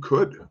Democrat who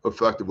could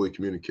effectively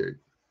communicate?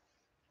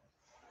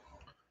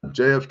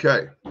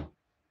 JFK.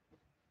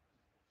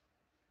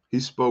 He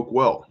spoke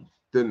well,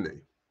 didn't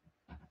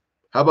he?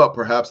 How about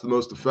perhaps the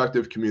most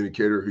effective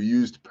communicator who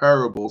used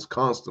parables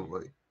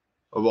constantly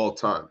of all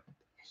time?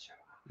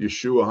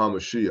 Yeshua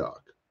HaMashiach,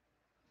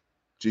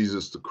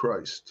 Jesus the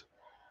Christ.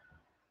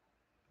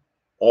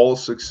 All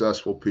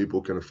successful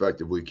people can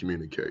effectively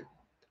communicate.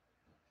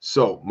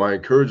 So my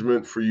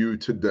encouragement for you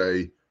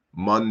today,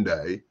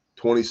 Monday,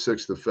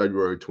 26th of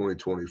February,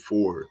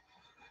 2024,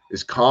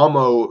 is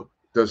Como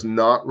does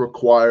not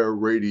require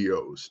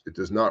radios. It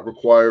does not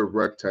require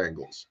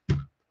rectangles. It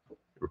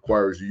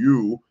requires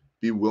you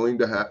being willing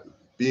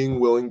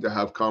to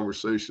have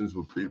conversations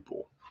with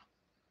people.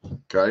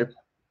 Okay?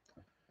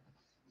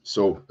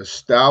 So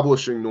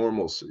establishing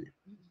normalcy.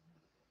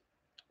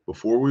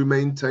 Before we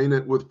maintain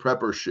it with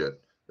prepper shit,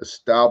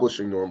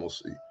 establishing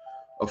normalcy,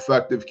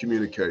 effective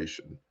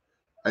communication.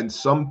 And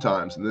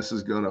sometimes, and this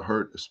is going to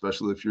hurt,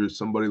 especially if you're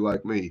somebody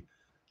like me,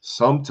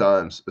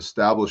 sometimes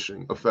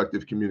establishing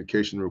effective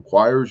communication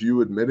requires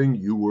you admitting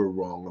you were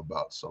wrong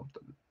about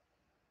something,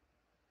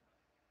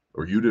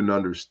 or you didn't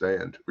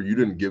understand, or you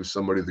didn't give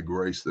somebody the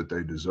grace that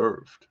they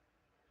deserved.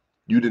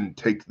 You didn't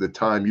take the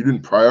time. You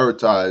didn't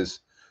prioritize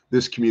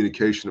this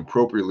communication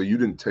appropriately. You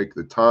didn't take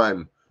the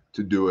time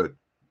to do it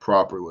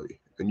properly,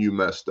 and you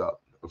messed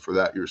up. And for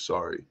that, you're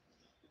sorry.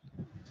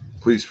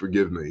 Please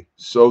forgive me,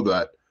 so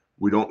that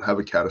we don't have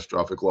a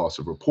catastrophic loss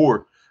of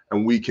rapport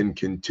and we can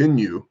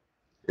continue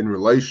in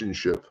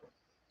relationship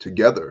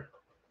together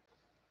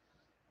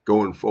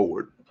going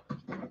forward.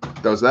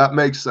 Does that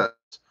make sense?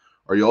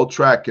 Are y'all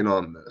tracking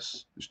on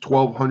this? There's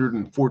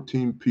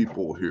 1,214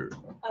 people here.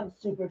 I'm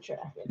super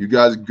tracking. You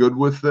guys good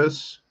with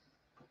this?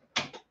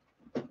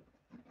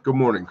 Good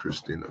morning,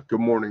 Christina. Good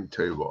morning,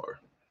 Tavar.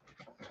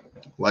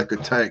 Like a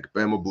tank,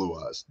 Bama Blue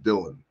Eyes.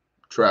 Dylan,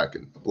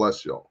 tracking.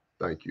 Bless y'all.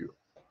 Thank you.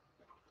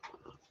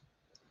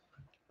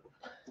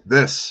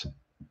 This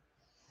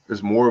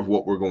is more of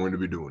what we're going to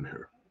be doing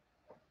here.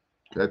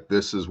 Okay,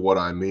 this is what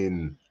I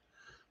mean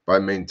by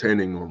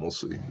maintaining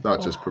normalcy, not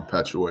just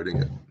perpetuating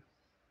it.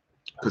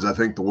 Because I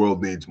think the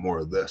world needs more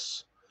of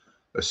this,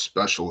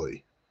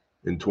 especially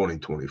in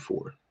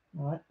 2024.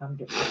 What? I'm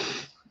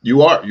different.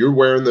 You're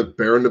wearing the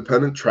Bear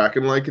Independent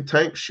Tracking Like a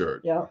Tank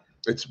shirt. Yep.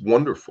 It's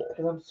wonderful.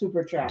 Because I'm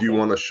super tracking. Do you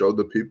want to show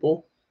the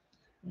people?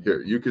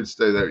 Here, you can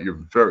stay there.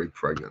 You're very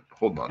pregnant.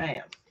 Hold on. I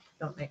am.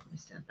 Don't make me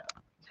stand up.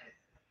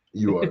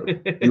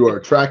 You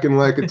are tracking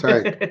like a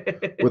tank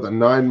with a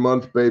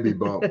 9-month baby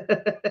bump.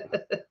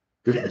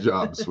 Good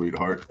job,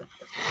 sweetheart.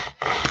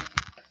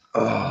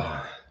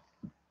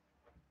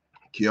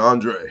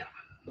 Keandre,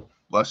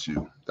 bless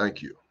you.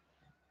 Thank you.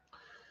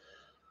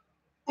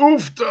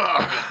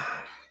 Oofta.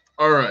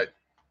 All right.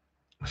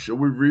 Shall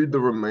we read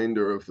the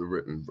remainder of the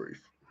written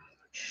brief?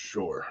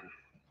 Sure.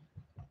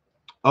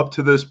 Up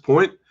to this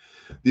point,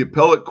 the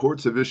appellate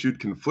courts have issued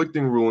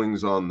conflicting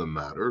rulings on the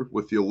matter,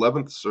 with the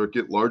 11th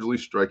Circuit largely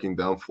striking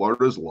down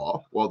Florida's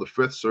law, while the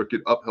 5th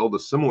Circuit upheld a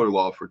similar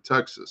law for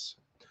Texas.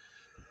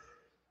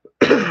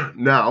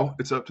 Now,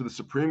 it's up to the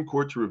Supreme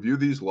Court to review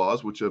these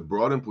laws, which have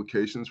broad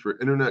implications for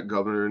internet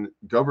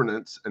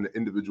governance and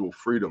individual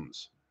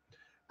freedoms.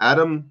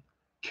 Adam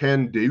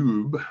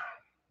Kandub,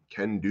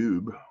 we're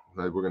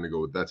going to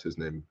go with, that's his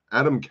name,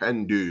 Adam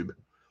Kandub,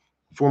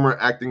 former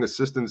acting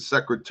assistant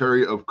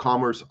secretary of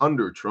commerce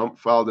under Trump,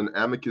 filed an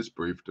amicus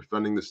brief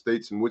defending the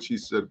states in which he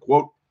said,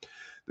 quote,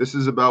 "This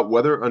is about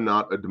whether or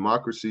not a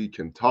democracy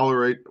can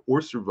tolerate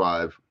or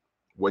survive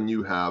when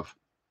you have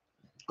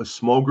a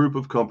small group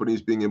of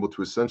companies being able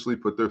to essentially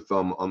put their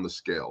thumb on the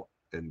scale,"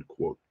 end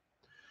quote.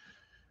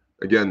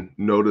 Again,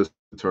 notice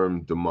the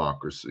term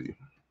democracy.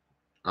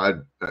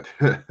 If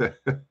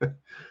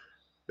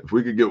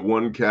we could get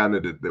one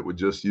candidate that would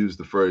just use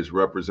the phrase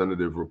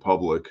representative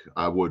republic,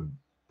 I would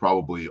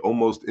probably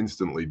almost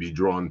instantly be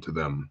drawn to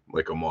them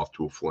like a moth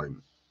to a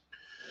flame.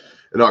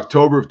 In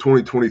October of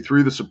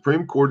 2023, the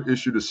Supreme Court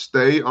issued a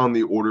stay on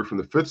the order from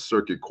the 5th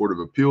Circuit Court of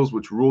Appeals,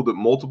 which ruled that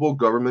multiple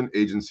government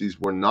agencies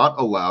were not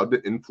allowed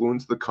to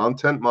influence the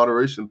content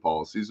moderation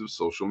policies of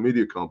social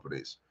media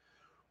companies,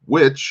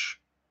 which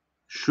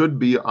should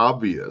be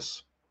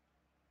obvious.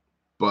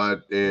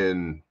 But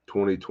in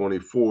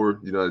 2024,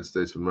 the United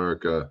States of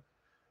America,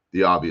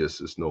 the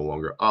obvious is no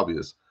longer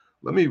obvious.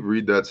 Let me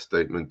read that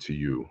statement to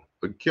you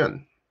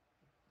again,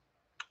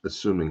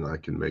 assuming I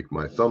can make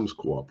my thumbs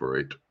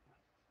cooperate.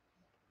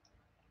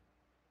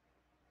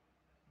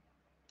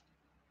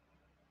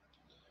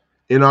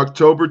 In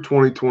October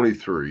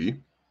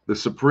 2023, the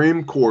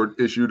Supreme Court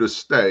issued a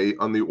stay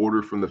on the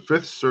order from the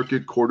 5th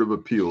Circuit Court of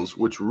Appeals,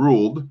 which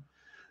ruled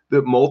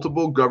that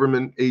multiple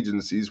government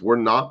agencies were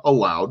not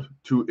allowed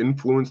to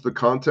influence the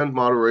content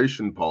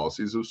moderation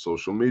policies of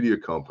social media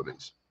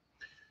companies.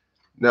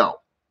 Now,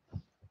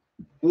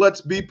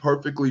 let's be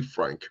perfectly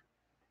frank.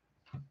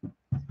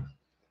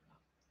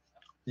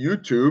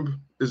 YouTube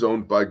is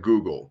owned by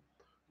Google.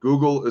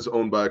 Google is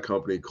owned by a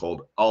company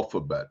called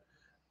Alphabet.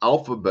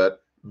 Alphabet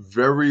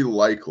very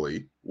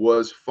likely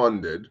was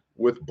funded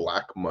with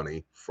black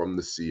money from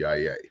the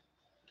CIA.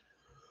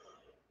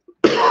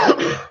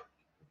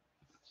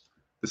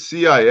 The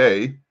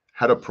CIA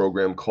had a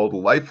program called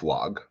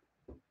LifeLog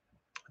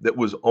that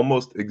was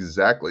almost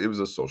exactly, it was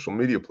a social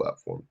media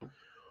platform,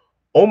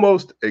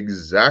 almost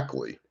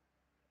exactly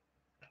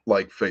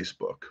like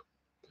Facebook.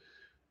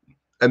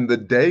 And the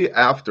day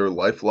after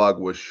LifeLog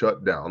was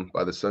shut down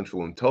by the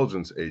Central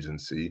Intelligence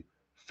Agency,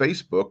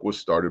 Facebook was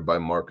started by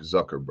Mark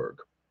Zuckerberg,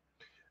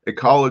 a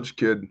college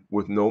kid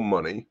with no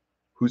money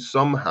who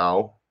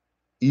somehow,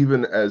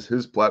 even as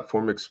his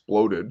platform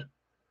exploded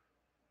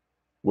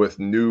with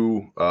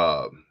new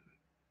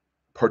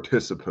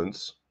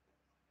participants,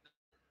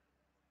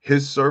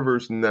 his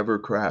servers never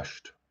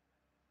crashed.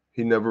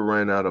 He never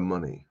ran out of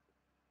money.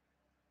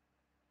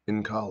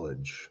 In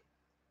college,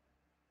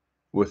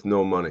 with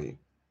no money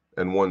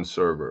and one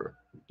server,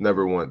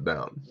 never went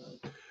down.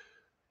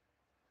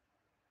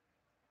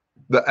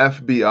 The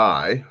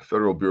FBI,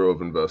 Federal Bureau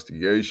of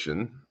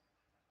Investigation,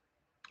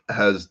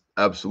 has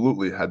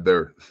absolutely had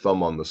their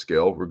thumb on the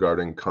scale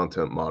regarding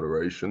content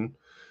moderation.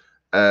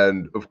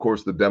 And of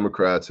course, the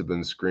Democrats have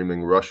been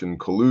screaming Russian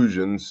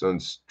collusion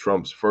since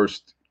Trump's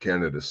first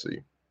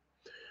candidacy,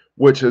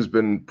 which has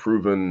been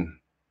proven.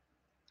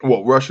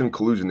 Well, Russian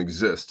collusion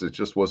exists. It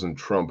just wasn't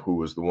Trump who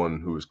was the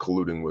one who was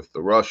colluding with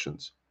the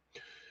Russians,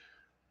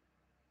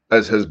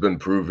 as has been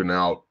proven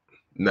out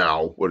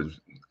now. What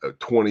is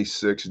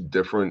 26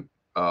 different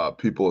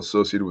people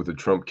associated with the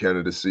Trump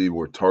candidacy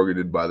were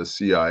targeted by the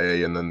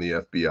CIA and then the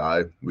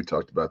FBI. We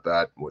talked about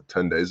that,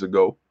 10 days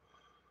ago.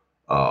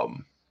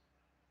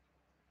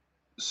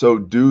 So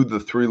do the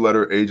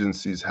three-letter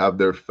agencies have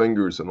their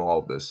fingers in all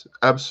of this?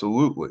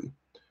 Absolutely.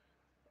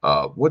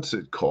 What's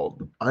it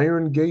called?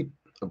 Iron Gate?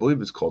 I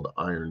believe it's called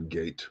Iron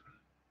Gate.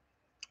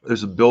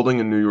 There's a building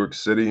in New York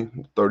City,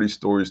 30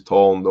 stories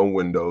tall, no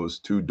windows,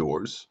 2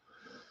 doors.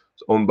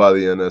 It's owned by the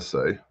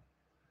NSA.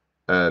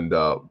 And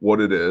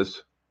what it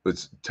is,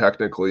 it's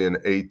technically an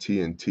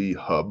AT&T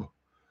hub.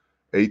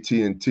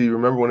 AT&T,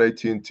 remember when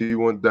AT&T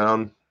went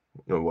down,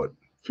 a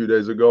few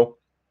days ago?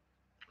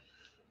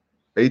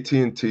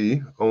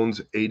 AT&T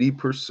owns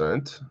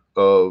 80%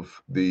 of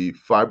the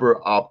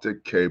fiber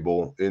optic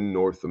cable in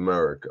North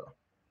America.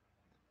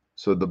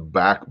 So the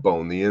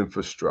backbone, the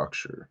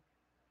infrastructure,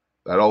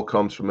 that all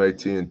comes from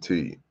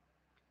AT&T.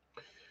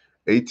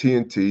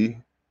 AT&T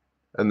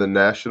and the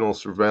National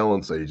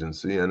Surveillance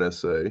Agency,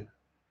 NSA,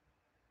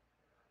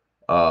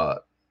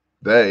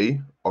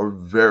 they are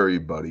very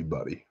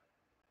buddy-buddy.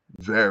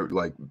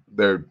 Very,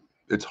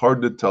 it's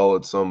hard to tell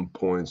at some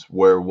points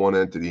where one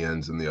entity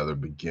ends and the other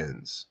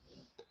begins.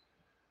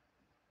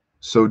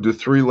 So do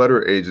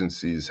three-letter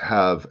agencies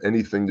have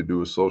anything to do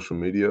with social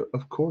media?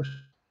 Of course.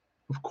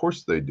 Of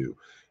course they do.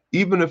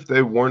 Even if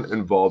they weren't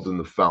involved in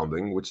the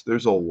founding, which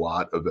there's a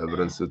lot of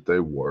evidence that they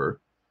were,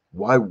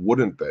 why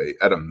wouldn't they,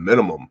 at a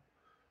minimum,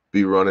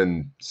 be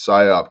running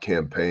PSYOP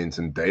campaigns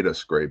and data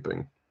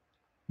scraping,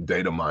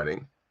 data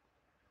mining?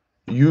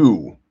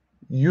 You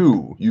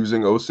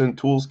using OSINT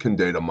tools can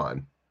data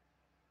mine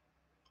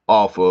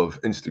off of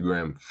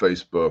Instagram,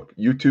 Facebook.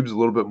 YouTube's a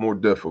little bit more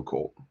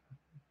difficult,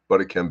 but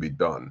it can be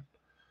done.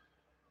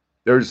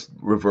 There's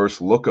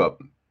reverse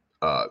lookup.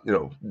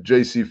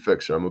 JC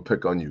Fixer, I'm going to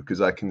pick on you because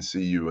I can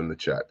see you in the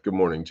chat. Good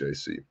morning,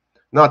 JC.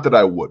 Not that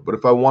I would, but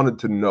if I wanted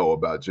to know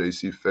about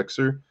JC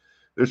Fixer,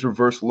 there's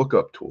reverse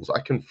lookup tools. I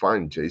can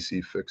find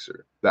JC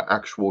Fixer, the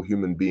actual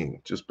human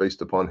being, just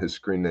based upon his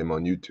screen name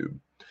on YouTube.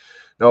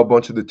 Now, a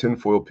bunch of the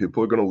tinfoil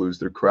people are going to lose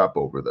their crap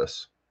over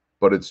this,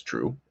 but it's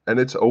true, and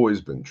it's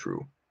always been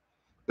true.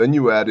 Then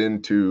you add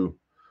into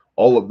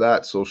all of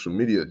that social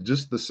media,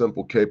 just the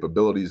simple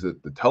capabilities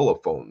that the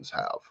telephones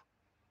have,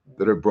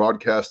 that are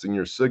broadcasting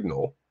your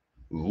signal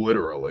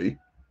literally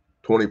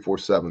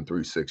 24/7,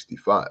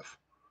 365.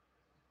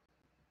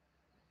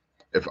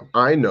 If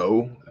I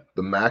know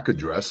the MAC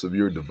address of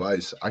your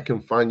device, I can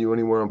find you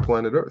anywhere on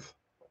planet Earth.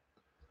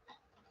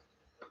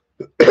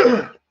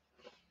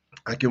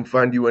 I can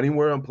find you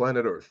anywhere on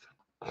planet Earth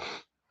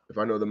if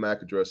I know the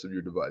MAC address of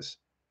your device.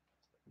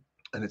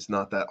 And it's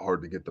not that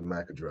hard to get the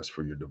MAC address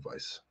for your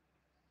device.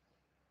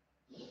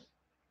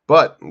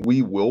 But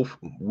we will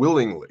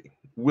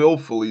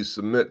willfully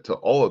submit to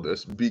all of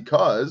this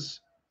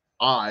because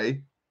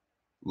I,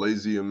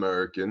 lazy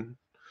American,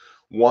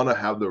 want to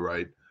have the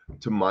right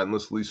to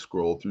mindlessly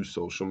scroll through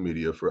social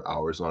media for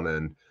hours on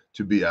end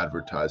to be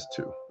advertised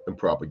to and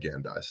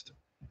propagandized.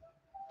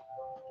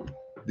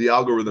 The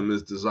algorithm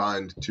is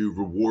designed to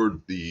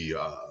reward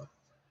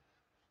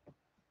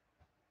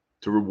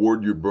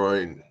your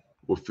brain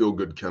with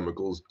feel-good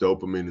chemicals,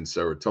 dopamine and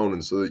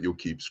serotonin, so that you'll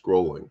keep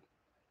scrolling.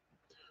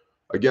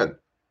 Again,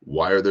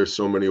 why are there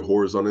so many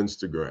whores on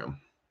Instagram?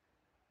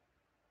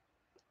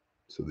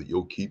 So that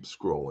you'll keep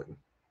scrolling.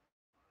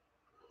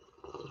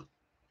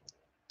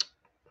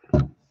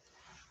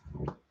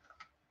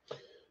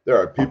 There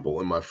are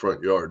people in my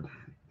front yard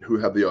who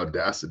have the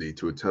audacity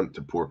to attempt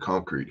to pour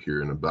concrete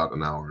here in about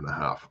an hour and a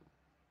half.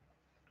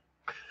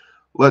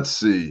 Let's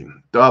see.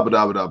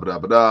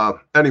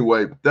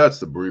 Anyway, that's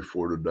the brief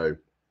for today.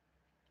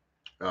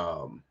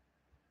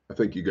 I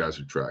think you guys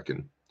are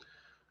tracking.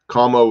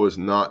 Commo is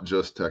not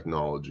just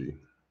technology.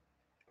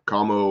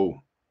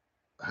 Commo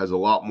has a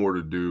lot more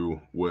to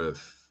do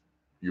with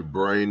your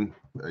brain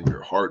and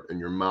your heart and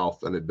your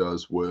mouth than it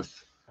does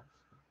with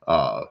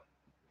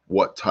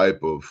what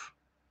type of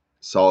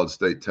solid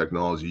state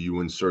technology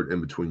you insert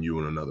in between you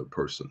and another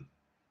person.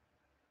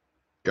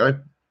 Okay,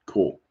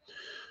 cool.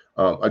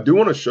 I do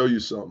want to show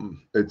you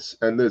something.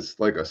 And this,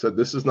 like I said,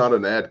 this is not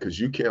an ad because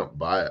you can't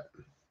buy it,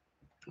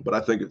 but I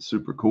think it's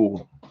super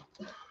cool.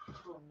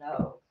 Oh,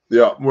 no.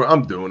 Yeah, well,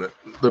 I'm doing it.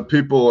 The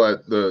people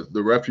at the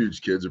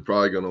refuge kids are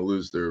probably going to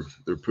lose their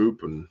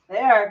poop, and They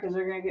are, because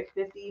they're going to get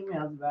 50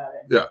 emails about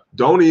it. yeah,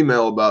 don't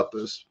email about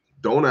this.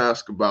 Don't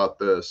ask about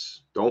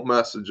this. Don't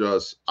message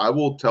us. I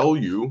will tell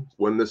you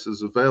when this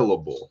is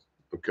available.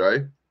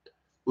 Okay,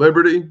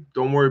 Liberty,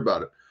 don't worry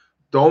about it.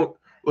 Don't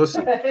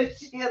listen. Is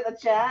she in the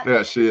chat?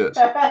 Yeah, she is.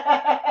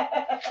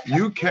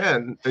 You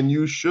can and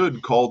you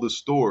should call the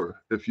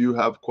store if you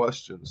have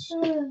questions.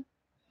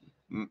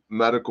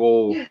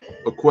 Medical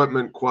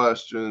equipment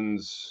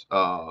questions,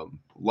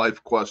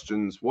 life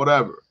questions,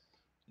 whatever.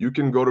 You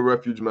can go to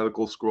Refuge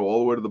Medical, scroll all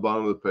the way to the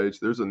bottom of the page.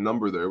 There's a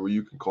number there where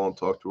you can call and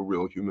talk to a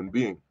real human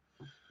being.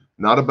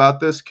 Not about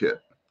this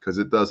kit, because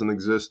it doesn't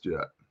exist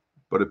yet.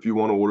 But if you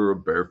want to order a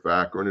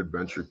Bearfac or an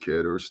adventure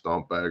kit or a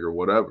stomp bag or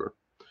whatever,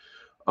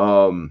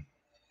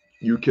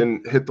 you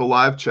can hit the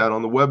live chat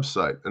on the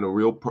website, and a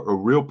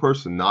real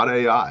person, not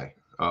AI.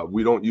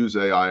 We don't use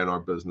AI in our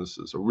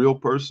businesses. A real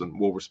person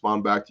will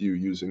respond back to you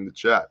using the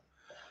chat.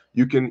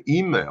 You can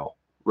email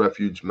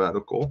Refuge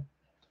Medical,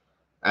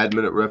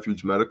 admin at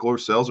Refuge Medical, or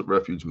sales at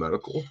Refuge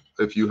Medical.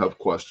 If you have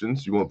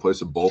questions, you want to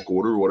place a bulk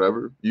order or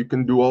whatever, you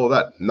can do all of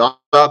that. Not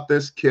about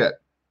this kit,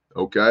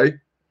 okay?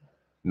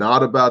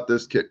 Not about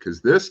this kit, because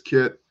this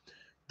kit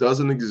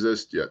doesn't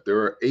exist yet. There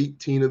are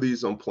 18 of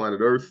these on planet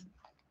Earth.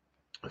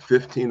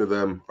 15 of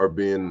them are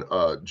being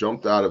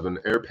jumped out of an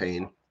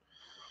airplane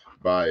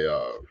by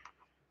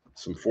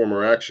some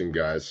former action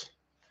guys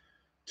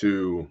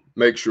to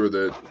make sure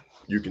that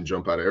you can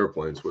jump out of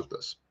airplanes with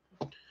this.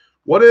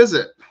 What is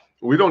it?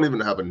 We don't even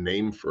have a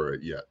name for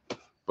it yet,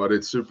 but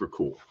it's super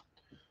cool.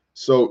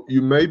 So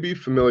you may be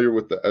familiar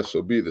with the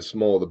SOB, the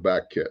small of the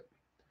back kit.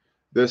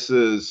 This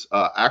is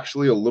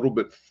actually a little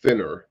bit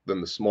thinner than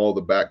the small of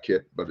the back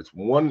kit, but it's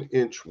 1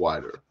 inch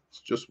wider.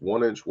 It's just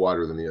 1 inch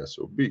wider than the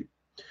SOB.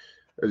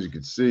 As you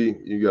can see,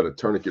 you got a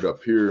tourniquet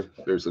up here.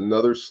 There's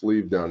another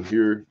sleeve down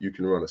here. You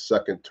can run a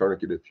second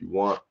tourniquet if you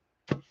want.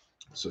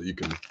 So you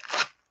can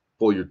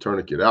pull your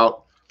tourniquet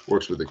out.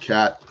 Works with a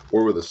cat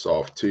or with a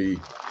soft T.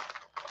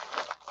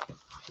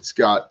 It's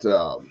got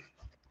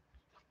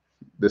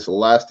this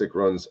elastic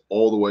runs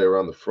all the way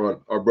around the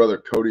front. Our brother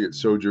Cody at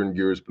Sojourn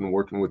Gear has been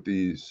working with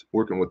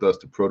us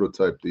to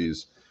prototype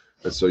these.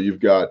 And so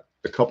you've got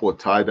a couple of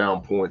tie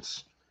down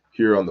points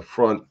here on the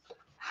front.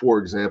 For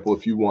example,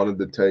 if you wanted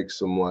to take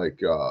some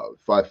like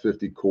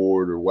 550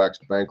 cord or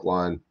waxed bank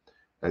line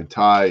and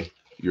tie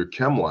your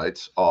chem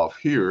lights off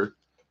here,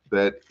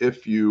 that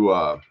if you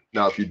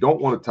now if you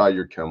don't want to tie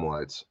your chem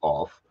lights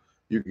off,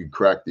 you can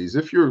crack these.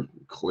 If you're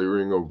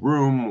clearing a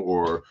room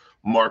or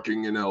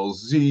marking an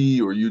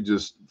LZ, or you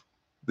just,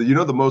 you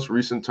know, the most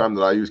recent time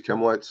that I use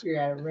chem lights? You're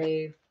at a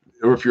rave.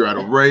 Or if you're at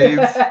a rave,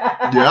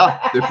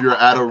 yeah. If you're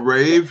at a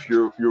rave,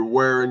 you're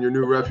wearing your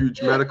new Refuge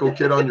Medical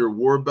kit on your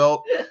war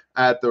belt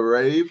at the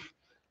rave.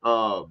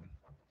 The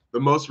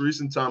most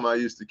recent time I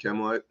used the chem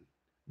light,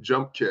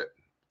 Jump Kit,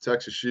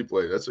 Texas Sheep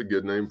Lady. That's a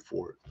good name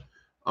for it.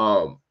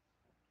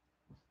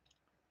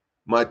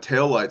 My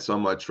tail lights on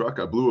my truck,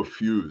 I blew a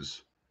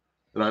fuse,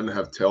 and I didn't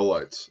have tail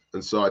lights,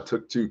 and so I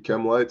took 2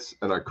 chem lights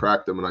and I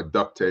cracked them and I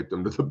duct taped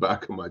them to the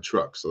back of my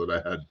truck so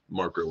that I had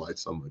marker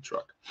lights on my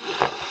truck.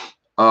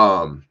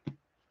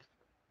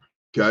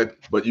 Okay,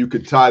 but you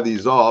could tie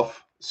these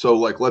off. So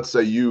like, let's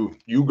say you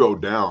go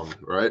down,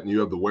 right? And you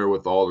have the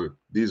wherewithal.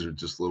 These are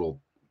just little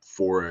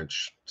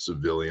 4-inch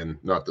civilian,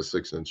 not the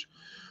 6-inch,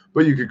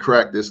 but you could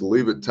crack this and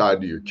leave it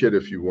tied to your kit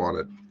if you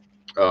wanted.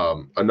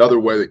 Another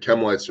way that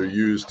chem lights are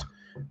used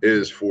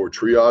is for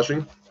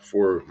triaging,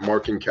 for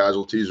marking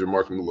casualties or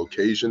marking the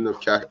location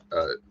of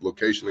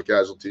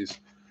casualties.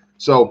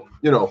 So,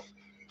 you know,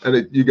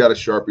 and you got a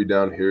Sharpie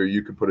down here.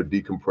 You could put a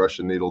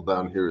decompression needle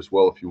down here as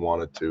well if you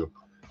wanted to.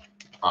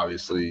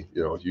 Obviously,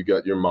 you know, you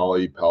got your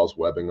Molly Pals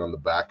webbing on the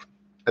back.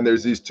 And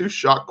there's these 2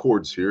 shock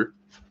cords here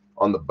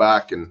on the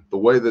back. And the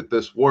way that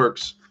this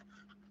works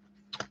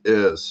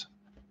is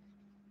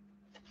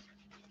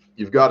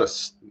you've got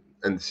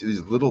and see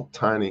these little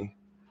tiny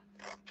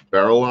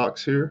barrel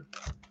locks here.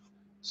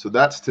 So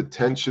that's to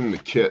tension the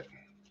kit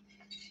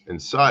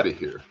inside of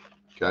here.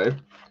 Okay.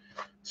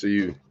 So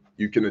you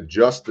can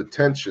adjust the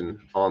tension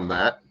on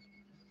that,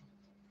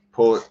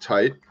 pull it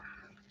tight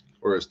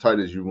or as tight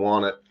as you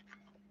want it.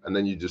 And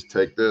then you just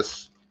take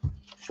this,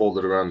 fold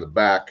it around the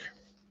back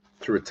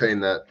to retain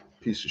that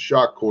piece of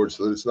shock cord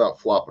so that it's not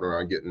flopping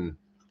around getting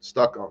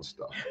stuck on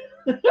stuff.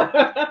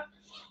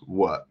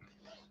 What?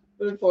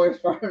 Food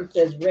Forest Farm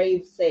says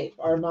rave safe.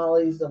 Our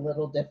Molly's a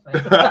little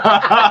different.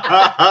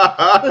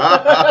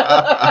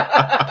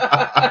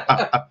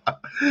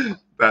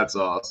 That's That's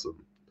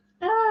awesome.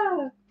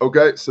 Ah,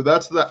 Okay, so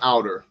that's the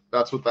outer.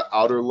 That's what the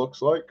outer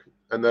looks like.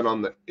 And then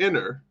on the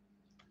inner,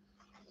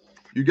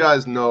 you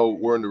guys know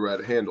we're into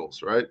red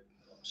handles, right?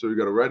 So you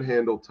got a red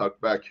handle tucked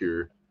back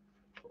here.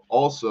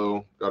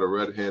 Also got a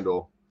red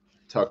handle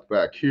tucked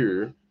back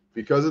here.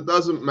 Because it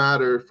doesn't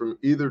matter from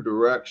either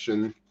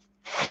direction,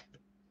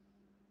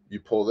 you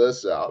pull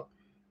this out,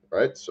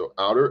 right? So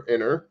outer,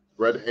 inner,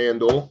 red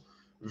handle,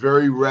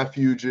 very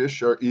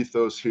refuge-ish, our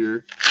ethos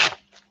here.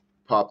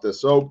 Pop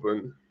this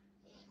open,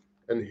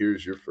 and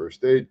here's your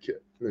first aid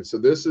kit. And so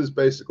this is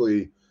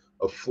basically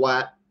a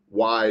flat,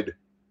 wide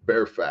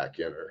Bear-Fac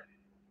inner,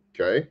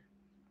 okay?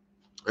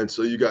 And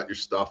so you got your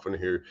stuff in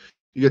here.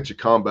 You get your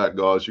combat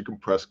gauze, your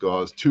compressed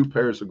gauze, 2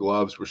 pairs of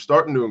gloves. We're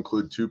starting to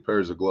include 2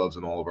 pairs of gloves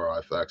in all of our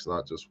IFAKs,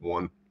 not just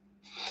one.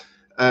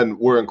 And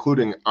we're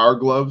including our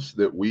gloves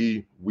that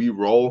we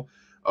roll.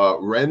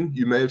 Ren,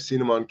 you may have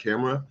seen him on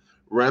camera.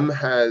 Ren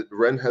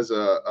has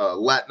a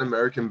Latin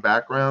American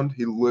background.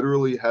 He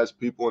literally has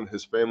people in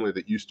his family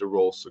that used to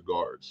roll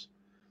cigars.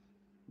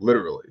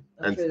 Literally.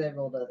 I'm sure they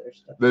rolled other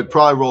stuff. They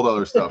probably rolled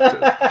other stuff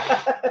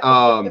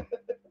too.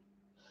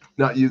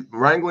 Now,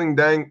 Wrangling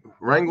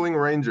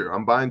Ranger,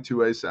 I'm buying 2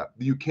 ASAP.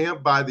 You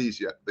can't buy these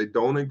yet. They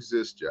don't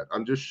exist yet.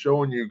 I'm just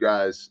showing you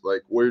guys,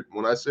 like,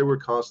 when I say we're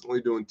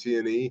constantly doing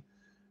T&E,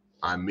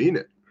 I mean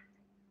it.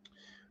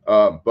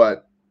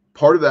 But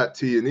part of that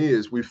T&E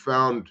is we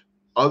found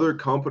other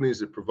companies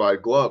that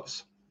provide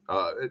gloves,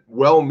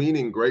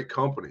 well-meaning great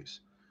companies.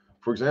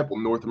 For example,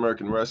 North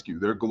American Rescue,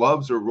 their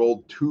gloves are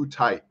rolled too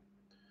tight.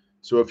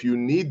 So if you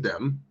need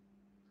them,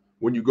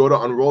 when you go to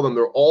unroll them,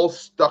 they're all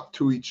stuck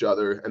to each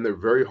other and they're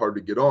very hard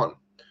to get on.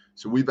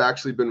 So we've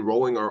actually been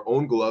rolling our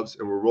own gloves,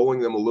 and we're rolling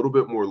them a little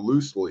bit more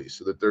loosely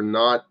so that they're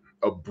not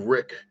a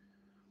brick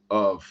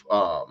of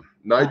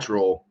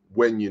nitrile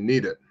when you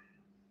need it.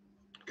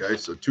 Okay,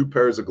 so 2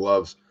 pairs of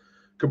gloves,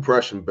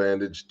 compression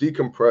bandage,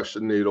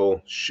 decompression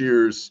needle,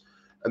 shears,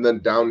 and then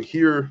down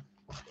here,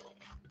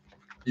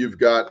 you've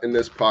got in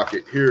this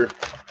pocket here,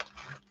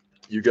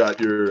 you got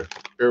your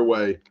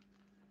airway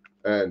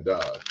and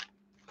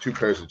 2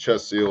 pairs of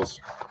chest seals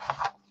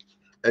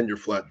and your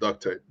flat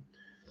duct tape.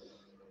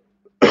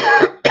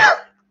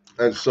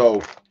 And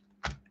so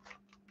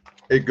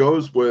it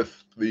goes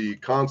with the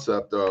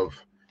concept of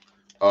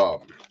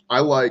I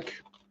like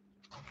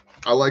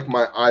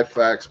my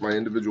IFAKs, my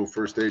individual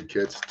first aid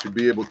kits, to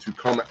be able to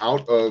come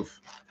out of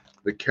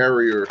the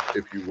carrier,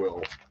 if you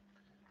will,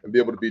 and be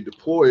able to be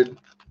deployed,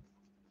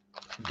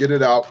 get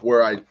it out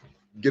where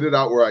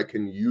I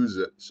can use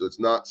it, so it's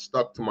not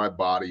stuck to my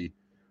body.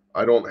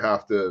 I don't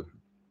have to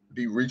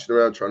be reaching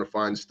around trying to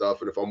find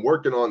stuff. And if I'm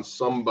working on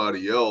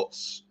somebody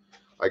else,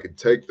 I could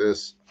take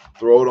this,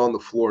 throw it on the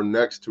floor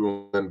next to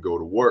him, and go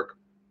to work.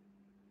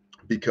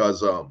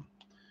 Because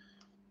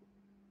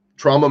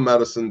trauma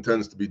medicine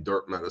tends to be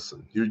dirt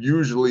medicine. You're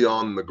usually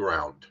on the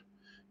ground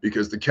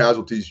because the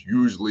casualty's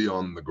usually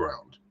on the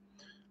ground.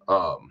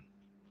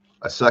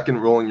 A second,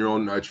 rolling your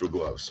own nitrile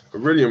gloves.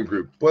 Iridium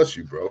Group, bless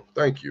you, bro.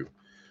 Thank you.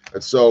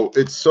 And so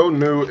it's so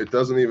new, it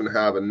doesn't even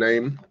have a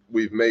name.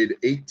 We've made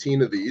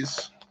 18 of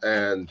these,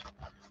 and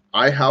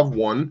I have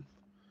 1.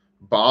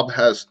 Bob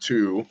has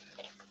 2,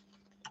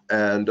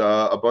 and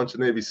a bunch of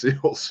Navy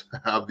SEALs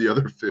have the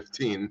other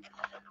 15,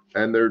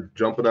 and they're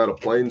jumping out of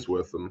planes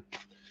with them,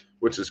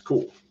 which is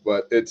cool.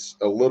 But it's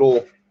a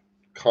little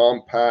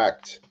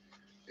compact.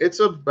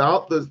 It's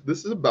about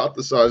this is about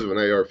the size of an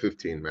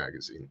AR-15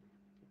 magazine,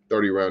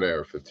 30-round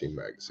AR-15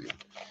 magazine.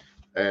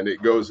 And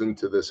it goes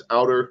into this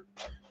outer.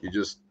 You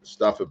just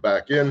stuff it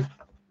back in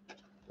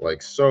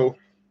like so.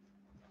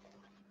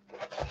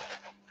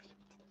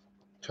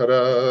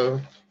 Ta-da!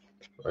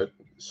 Right,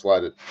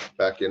 slide it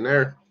back in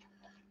there,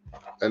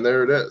 and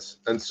there it is.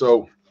 And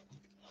so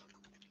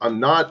I'm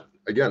not,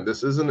 again,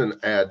 this isn't an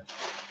ad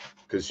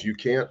because you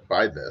can't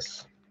buy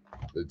this.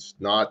 It's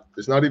not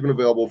even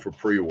available for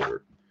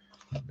pre-order.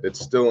 It's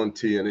still in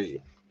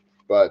T&E,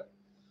 but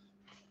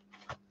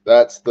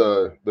that's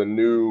the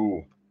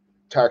new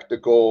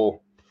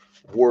tactical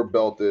war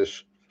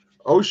belt-ish.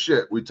 Oh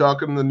shit, we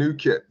talking the new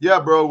kit? Yeah,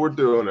 bro, we're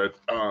doing it.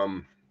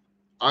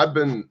 I've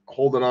been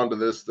holding on to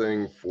this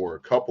thing for a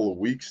couple of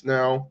weeks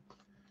now,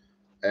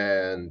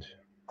 and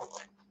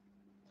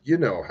you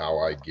know how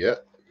I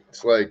get.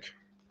 It's like,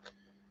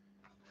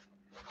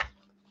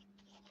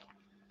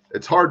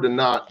 it's hard to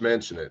not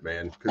mention it,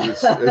 man,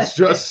 because it's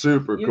just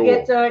super you cool. You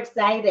get so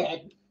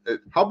excited.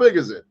 How big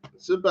is it?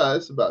 It's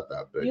about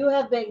that big. You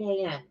have big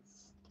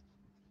hands.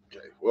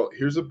 Okay, well,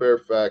 here's a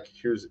Bear-Fac.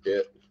 Here's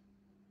it.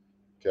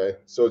 Okay,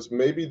 so it's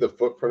maybe the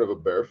footprint of a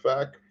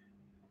Bear-Fac,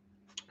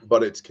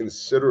 but it's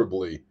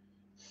considerably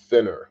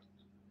thinner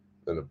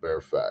than a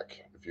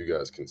Bear-Fac, if you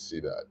guys can see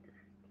that.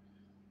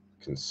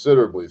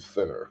 Considerably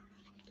thinner.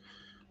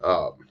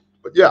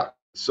 But yeah,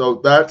 so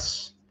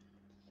that's,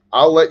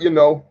 I'll let you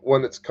know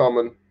when it's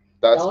coming.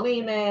 Don't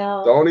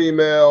email. Don't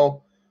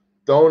email.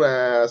 Don't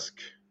ask.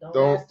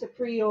 Don't ask to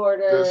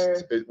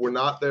pre-order. We're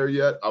not there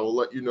yet. I will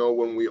let you know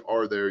when we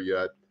are there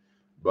yet.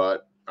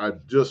 But I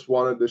just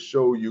wanted to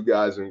show you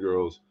guys and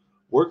girls,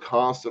 we're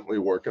constantly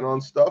working on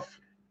stuff.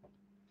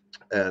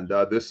 And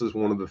this is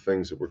one of the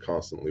things that we're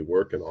constantly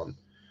working on.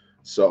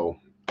 So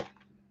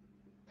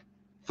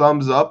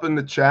thumbs up in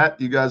the chat.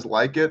 You guys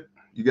like it?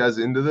 You guys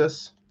into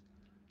this?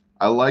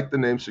 I like the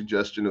name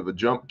suggestion of a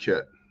jump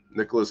kit.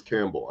 Nicholas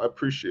Campbell. I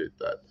appreciate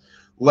that.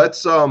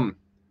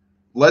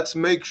 Let's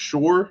make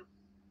sure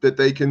that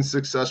they can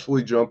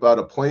successfully jump out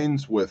of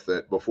planes with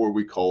it before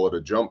we call it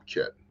a jump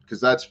kit.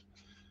 Because that's,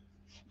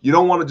 you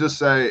don't want to just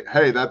say,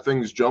 hey, that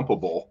thing's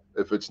jumpable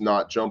if it's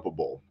not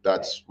jumpable.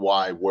 That's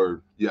why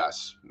we're,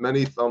 yes,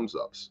 many thumbs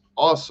ups.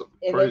 Awesome.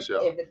 Praise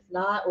you. If it's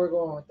not, we're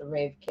going with the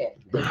rave kit.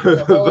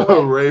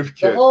 The rave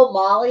kit. The whole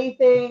Molly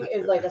thing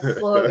is like a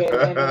slogan in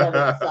and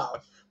of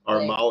itself.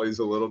 Our Molly's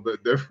a little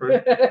bit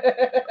different.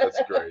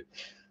 That's great.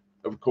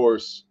 Of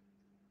course,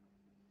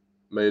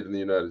 made in the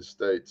United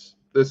States.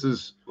 This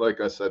is, like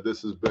I said,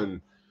 this has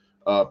been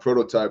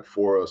prototyped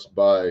for us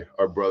by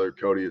our brother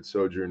Cody at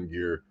Sojourn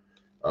Gear.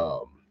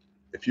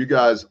 If you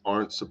guys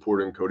aren't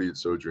supporting Cody at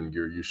Sojourn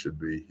Gear, you should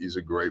be. He's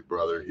a great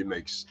brother. He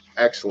makes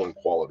excellent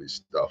quality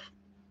stuff.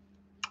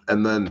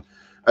 And then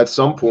at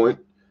some point,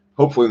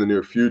 hopefully in the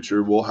near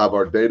future, we'll have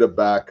our data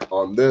back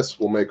on this.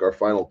 We'll make our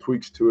final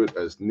tweaks to it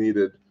as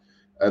needed.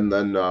 And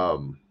then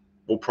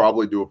we'll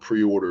probably do a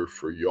pre-order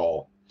for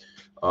y'all.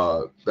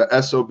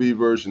 The SOB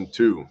version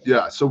 2.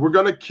 Yeah, so we're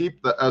going to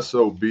keep the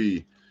SOB.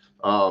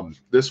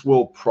 This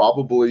will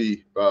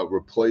probably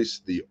replace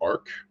the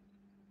ARC.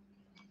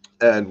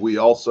 And we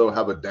also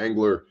have a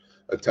dangler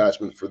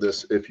attachment for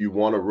this. If you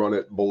want to run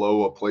it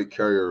below a plate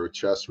carrier or a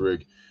chest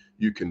rig,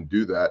 you can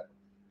do that.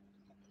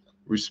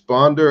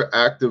 Responder,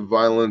 active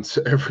violence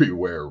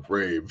everywhere,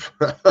 rave.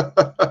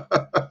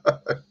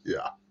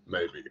 Yeah,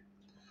 maybe.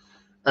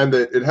 And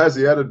it has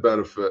the added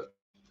benefit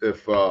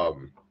if,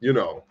 you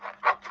know,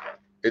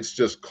 it's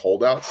just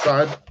cold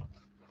outside,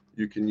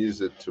 you can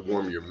use it to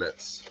warm your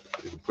mitts.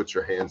 You can put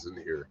your hands in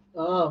here.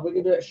 Oh, we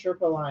could do it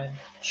Sherpa line.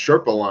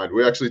 Sherpa line.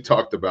 We actually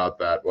talked about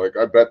that. Like,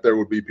 I bet there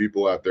would be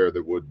people out there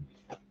that would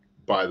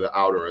buy the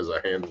outer as a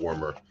hand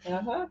warmer.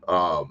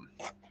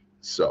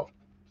 So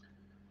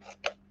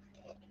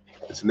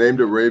it's named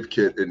a rave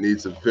kit. It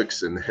needs a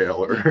Vicks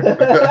inhaler.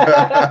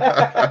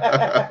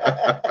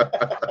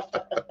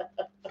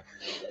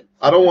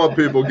 I don't want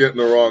people getting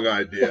the wrong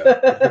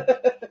idea.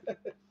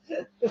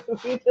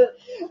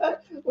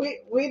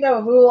 We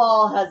know who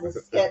all has a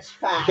sketch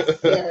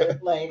pass here.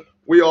 Like,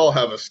 we all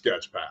have a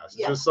sketch pass.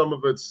 Yeah. Just some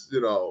of it's,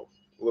 you know,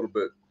 a little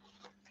bit.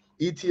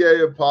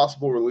 ETA of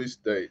possible release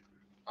date.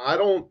 I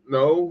don't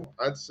know.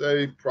 I'd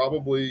say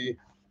probably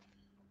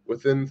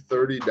within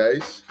 30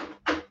 days.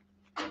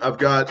 I've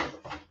got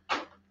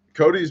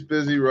Cody's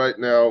busy right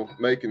now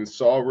making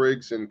saw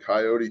rigs in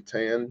Coyote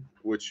Tan,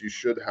 which you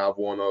should have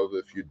one of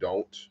if you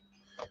don't.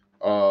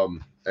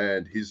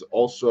 And he's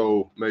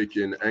also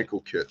making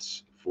ankle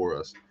kits for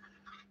us.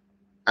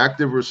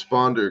 Active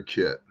responder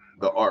kit,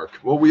 the ARC.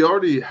 Well, we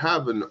already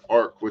have an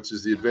ARC, which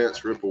is the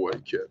advanced rip away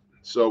kit.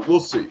 So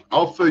we'll see.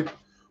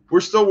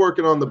 We're still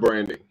working on the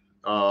branding.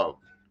 I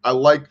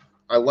like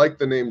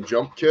the name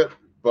Jump Kit,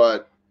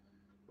 but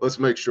let's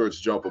make sure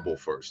it's jumpable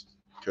first,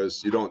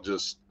 because you don't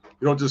just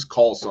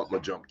call something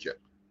a jump kit.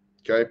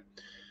 Okay.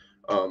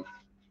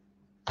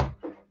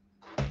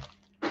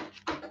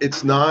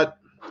 It's not.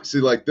 See,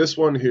 like this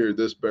one here,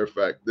 this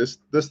Bearfact,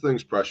 this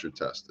thing's pressure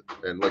tested,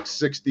 and like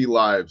 60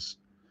 lives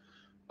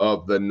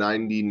of the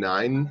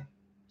 99,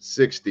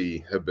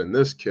 60 have been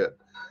this kit.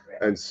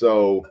 And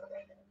so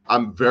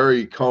I'm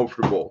very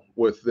comfortable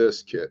with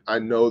this kit. I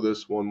know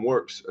this one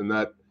works. And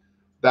that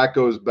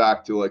goes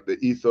back to like the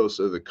ethos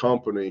of the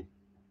company,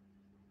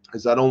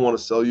 is I don't want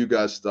to sell you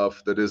guys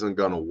stuff that isn't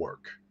going to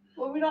work.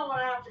 Well, we don't want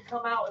to have to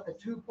come out with a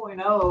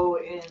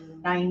 2.0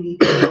 in 90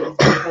 days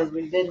because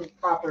we didn't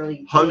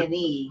properly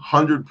T&E.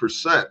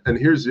 100%. And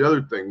here's the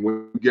other thing.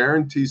 When you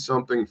guarantee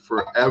something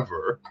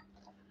forever,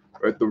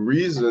 right, the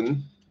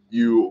reason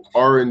you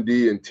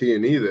R&D and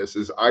T&E this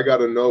is I got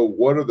to know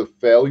what are the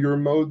failure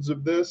modes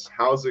of this,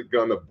 how's it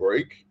going to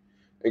break,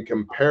 and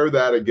compare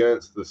that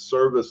against the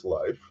service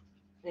life.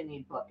 They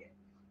need bucket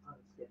on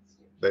skid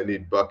steer. They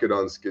need bucket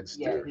on skid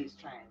steer. Yeah, he's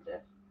trying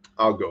to.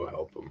 I'll go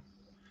help him.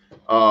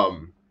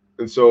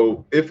 And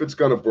so if it's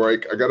going to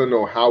break, I got to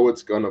know how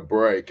it's going to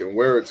break and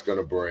where it's going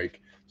to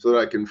break so that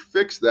I can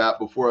fix that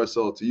before I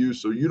sell it to you,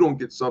 so you don't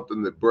get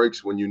something that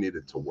breaks when you need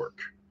it to work,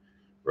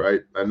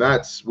 right? And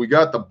we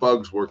got the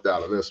bugs worked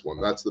out of this one.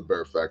 That's the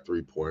Bearfact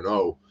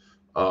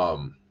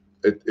 3.0.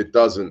 It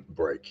doesn't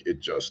break.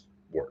 It just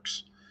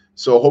works.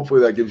 So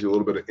hopefully that gives you a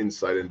little bit of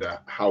insight into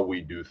how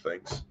we do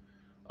things.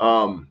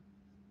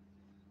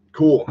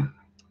 Cool.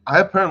 I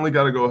apparently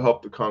got to go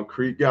help the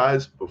concrete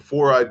guys.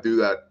 Before I do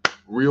that,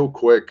 real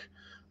quick,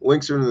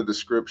 links are in the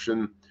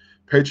description.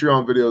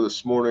 Patreon video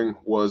this morning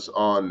was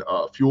on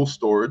fuel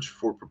storage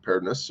for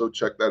preparedness, so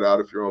check that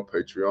out if you're on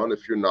Patreon.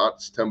 If you're not,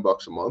 it's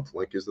 $10 a month.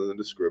 Link is in the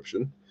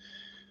description.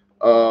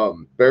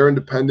 Bear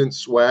Independent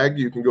swag,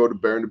 you can go to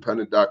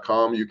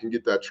bearindependent.com. You can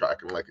get that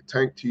Tracking Like a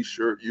Tank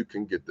t-shirt. You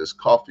can get this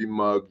coffee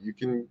mug. You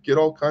can get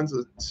all kinds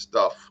of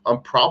stuff.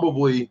 I'm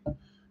probably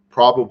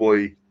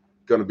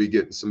going to be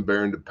getting some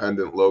Bear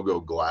Independent logo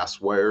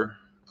glassware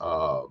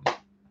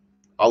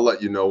I'll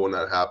let you know when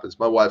that happens.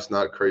 My wife's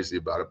not crazy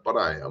about it, but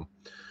I am.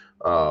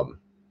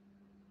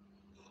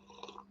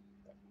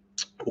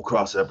 We'll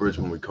cross that bridge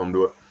when we come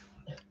to it.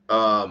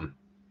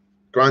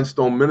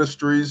 Grindstone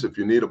Ministries, if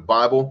you need a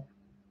Bible,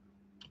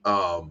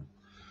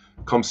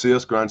 come see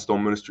us,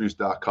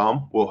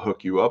 grindstoneministries.com. We'll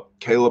hook you up.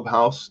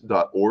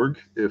 calebhouse.org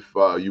if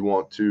you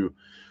want to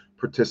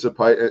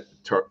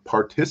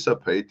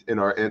participate in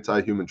our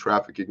anti-human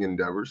trafficking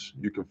endeavors.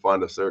 You can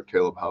find us there at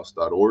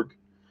calebhouse.org.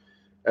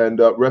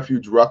 And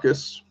Refuge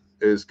Ruckus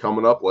is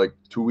coming up like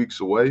 2 weeks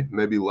away,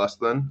 maybe less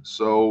than.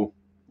 So,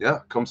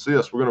 yeah, come see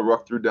us. We're going to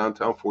ruck through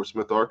downtown Fort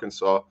Smith,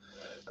 Arkansas,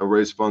 and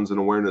raise funds and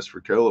awareness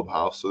for Caleb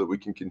House so that we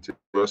can continue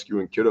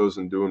rescuing kiddos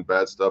and doing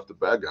bad stuff to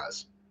bad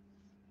guys.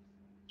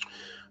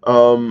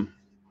 And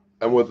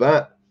with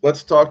that,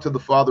 let's talk to the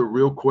Father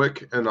real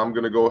quick, and I'm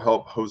going to go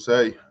help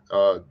Jose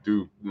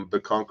do the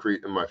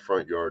concrete in my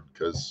front yard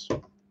because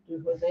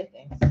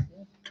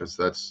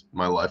that's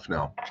my life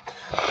now.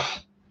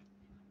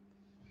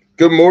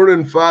 Good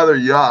morning, Father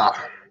Yah.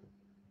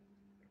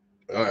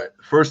 All right,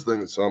 first thing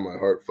that's on my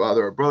heart,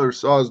 Father, our brother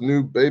saw his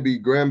new baby,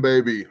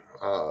 grandbaby.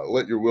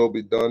 Let your will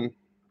be done.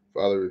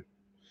 Father,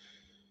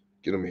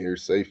 get him here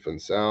safe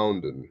and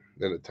sound and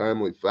in a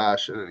timely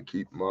fashion, and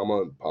keep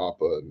Mama and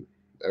Papa and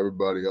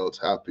everybody else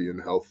happy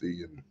and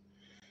healthy. And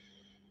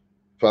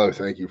Father,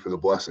 thank you for the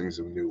blessings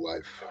of new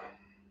life.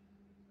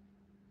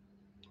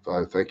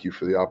 Father, thank you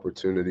for the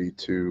opportunity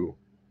to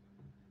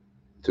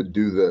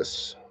do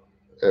this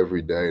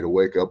every day, to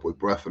wake up with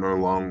breath in our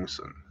lungs,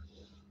 and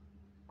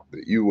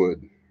that you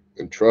would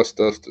entrust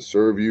us to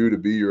serve you, to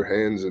be your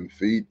hands and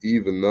feet,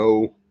 even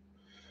though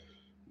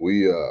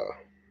we have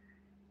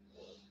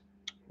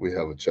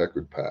a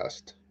checkered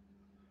past.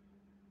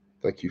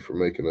 Thank you for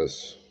making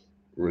us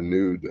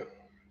renewed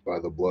by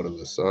the blood of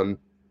the Son.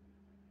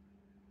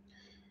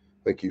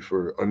 Thank you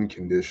for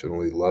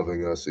unconditionally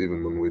loving us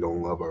even when we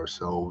don't love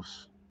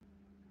ourselves.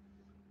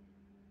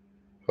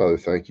 Father,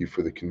 thank you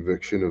for the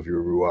conviction of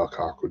your Ruach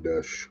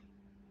HaKodesh,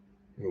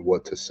 and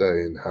what to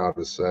say and how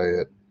to say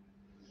it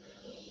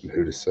and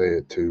who to say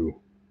it to.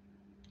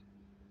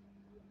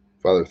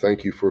 Father,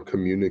 thank you for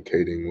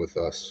communicating with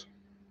us.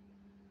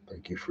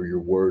 Thank you for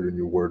your word and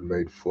your word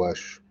made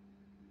flesh.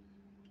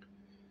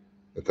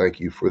 And thank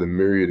you for the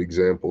myriad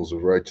examples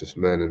of righteous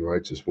men and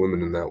righteous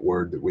women in that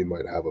word, that we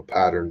might have a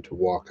pattern to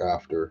walk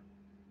after.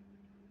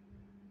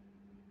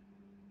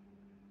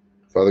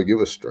 Father, give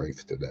us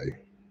strength today.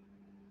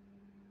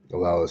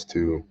 Allow us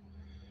to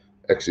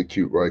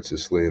execute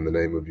righteously in the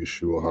name of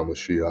Yeshua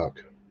HaMashiach.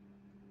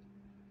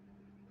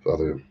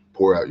 Father,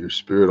 pour out your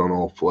spirit on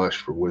all flesh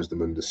for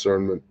wisdom and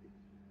discernment.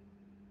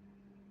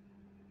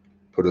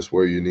 Put us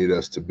where you need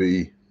us to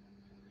be.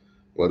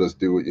 Let us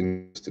do what you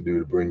need us to do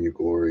to bring you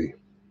glory.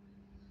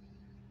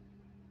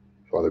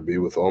 Father, be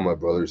with all my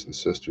brothers and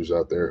sisters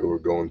out there who are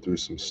going through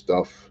some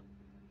stuff.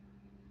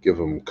 Give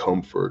them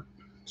comfort,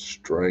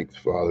 strength,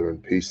 Father,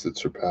 and peace that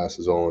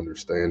surpasses all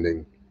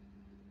understanding.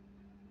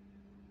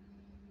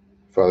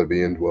 Father,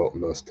 be indwelt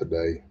in us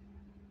today.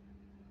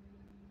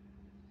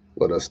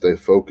 Let us stay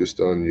focused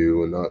on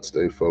you and not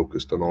stay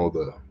focused on all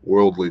the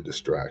worldly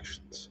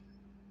distractions.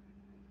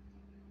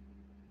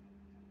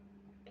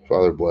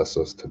 Father, bless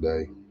us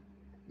today,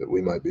 that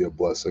we might be a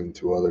blessing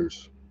to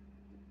others.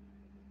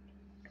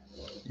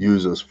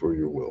 Use us for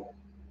your will.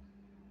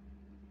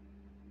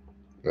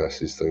 I ask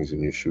these things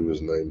in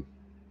Yeshua's name.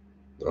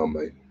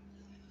 Amen.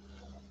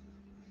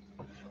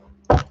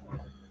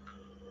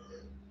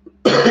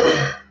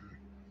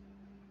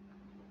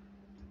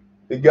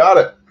 You got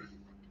it.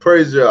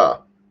 Praise Yah.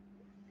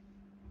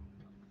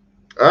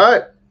 All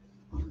right.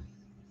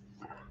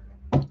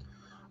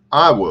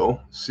 I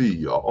will see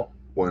y'all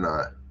when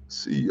I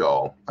see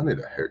y'all. I need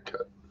a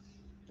haircut.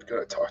 I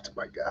gotta talk to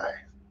my guy.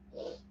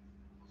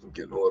 I'm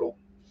getting a little.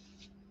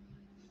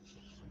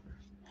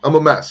 I'm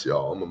a mess,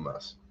 y'all. I'm a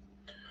mess.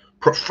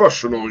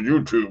 Professional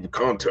YouTube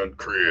content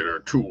creator,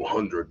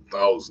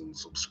 200,000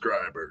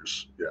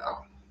 subscribers. Yeah.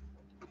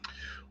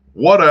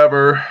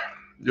 Whatever.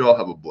 Y'all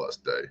have a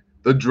blessed day.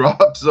 The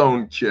Drop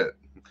Zone Kit.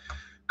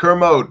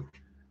 Kermode,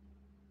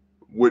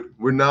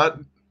 we're not,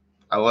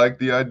 I like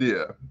the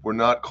idea. We're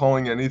not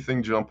calling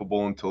anything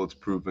jumpable until it's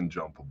proven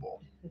jumpable.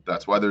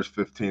 That's why there's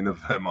 15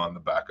 of them on the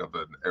back of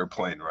an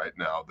airplane right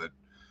now, that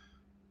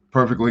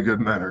perfectly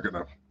good men are going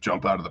to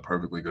jump out of the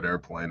perfectly good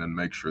airplane and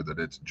make sure that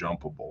it's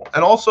jumpable.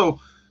 And also,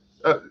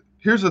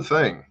 here's the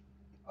thing.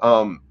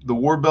 The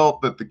war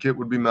belt that the kit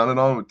would be mounted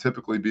on would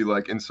typically be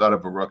like inside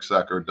of a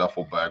rucksack or a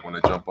duffel bag when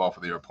they jump off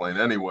of the airplane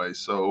anyway.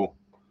 So,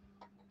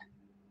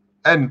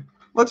 and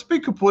let's be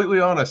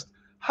completely honest.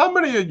 How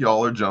many of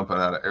y'all are jumping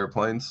out of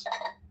airplanes?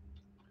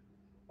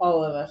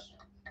 All of us.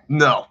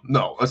 No.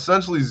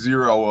 Essentially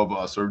 0 of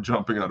us are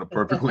jumping out of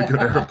perfectly good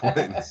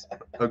airplanes.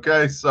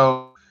 Okay,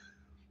 so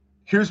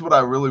here's what I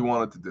really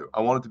wanted to do.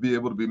 I wanted to be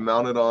able to be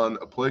mounted on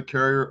a plate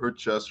carrier or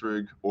chest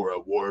rig or a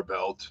war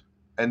belt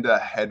and a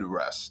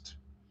headrest.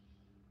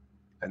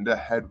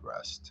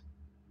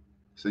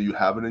 So you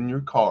have it in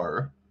your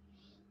car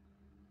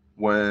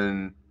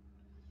when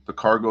the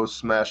car goes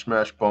smash,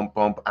 smash, bump,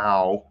 bump,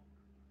 ow.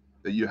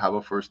 that you have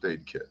a first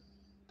aid kit.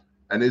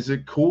 And is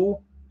it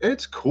cool?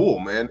 It's cool,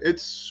 man.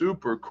 It's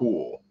super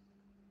cool.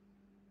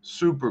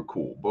 Super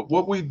cool. But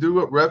what we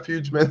do at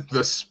Refuge, man,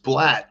 the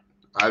splat.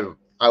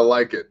 I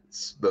like it.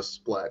 It's the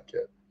splat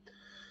kit.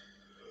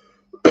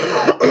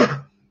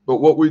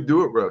 But what we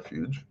do at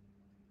Refuge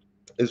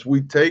is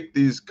we take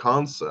these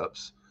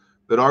concepts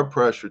that are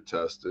pressure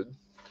tested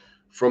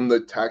from the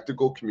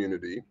tactical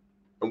community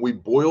and we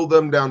boil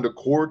them down to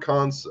core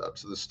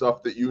concepts, the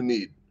stuff that you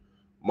need.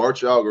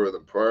 March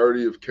algorithm,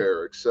 priority of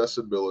care,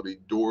 accessibility,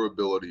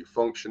 durability,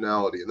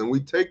 functionality. And then we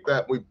take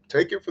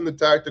it from the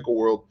tactical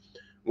world,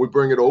 we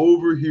bring it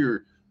over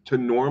here to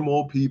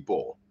normal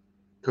people,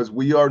 because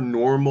we are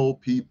normal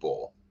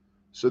people,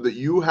 so that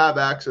you have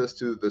access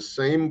to the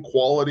same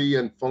quality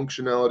and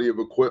functionality of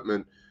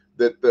equipment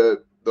that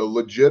the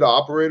legit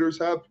operators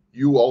have.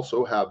 You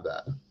also have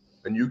that.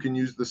 And you can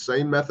use the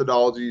same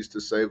methodologies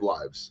to save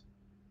lives.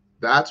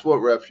 That's what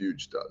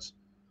Refuge does.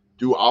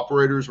 Do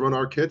operators run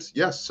our kits?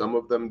 Yes, some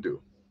of them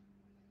do.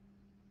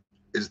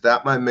 Is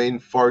that my main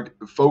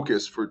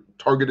focus for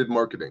targeted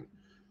marketing?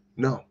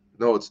 No,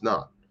 it's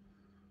not.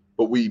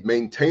 But we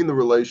maintain the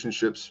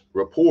relationships,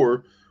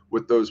 rapport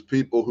with those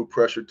people who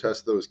pressure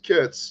test those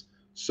kits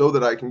so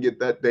that I can get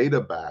that data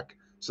back,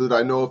 so that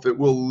I know if it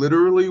will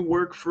literally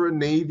work for a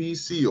Navy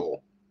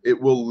SEAL, it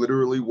will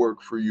literally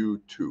work for you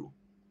too.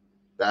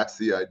 That's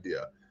the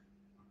idea.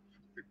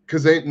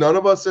 Because ain't none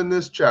of us in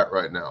this chat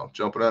right now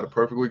jumping out of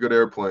perfectly good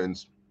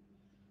airplanes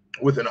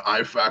with an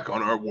IFAC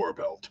on our war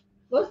belt.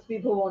 Most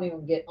people won't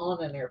even get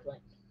on an airplane.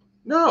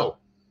 No,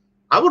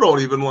 I don't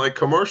even like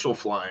commercial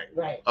flying.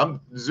 Right.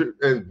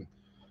 And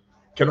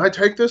can I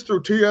take this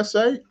through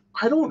TSA?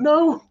 I don't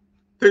know.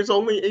 There's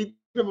only 8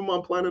 of them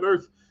on planet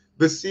Earth.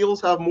 The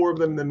SEALs have more of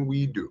them than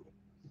we do.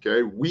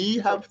 Okay, we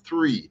have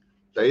 3.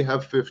 They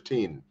have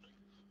 15.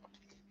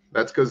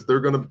 That's because they're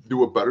going to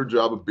do a better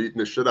job of beating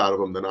the shit out of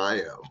them than I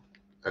am.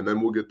 And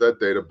then we'll get that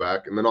data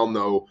back. And then I'll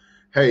know,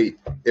 hey,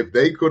 if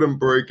they couldn't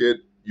break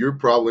it, you're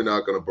probably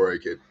not going to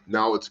break it.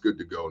 Now it's good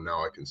to go.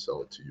 Now I can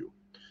sell it to you.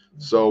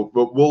 So,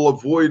 but we'll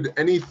avoid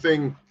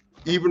anything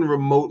even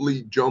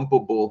remotely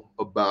jumpable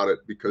about it,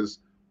 because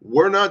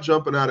we're not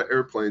jumping out of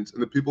airplanes.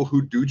 And the people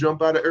who do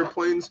jump out of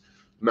airplanes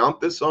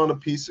mount this on a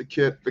piece of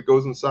kit that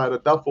goes inside a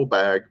duffel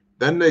bag.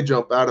 Then they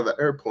jump out of the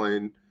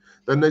airplane.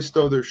 Then they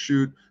stow their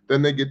chute.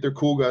 Then they get their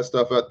cool guy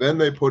stuff out. Then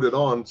they put it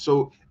on.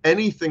 So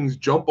anything's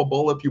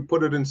jumpable if you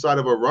put it inside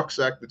of a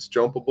rucksack that's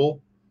jumpable.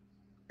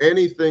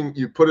 Anything,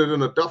 you put it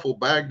in a duffel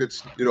bag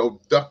that's,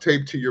 duct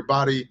taped to your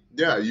body.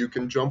 Yeah, you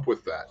can jump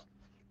with that.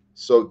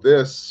 So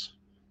this,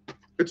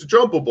 it's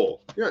jumpable.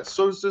 Yeah,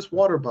 so is this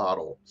water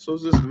bottle. So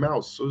is this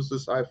mouse. So is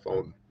this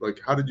iPhone. Like,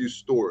 how did you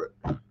store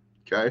it?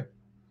 Okay.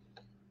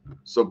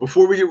 So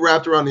before we get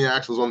wrapped around the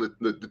axles on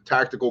the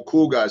tactical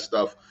cool guy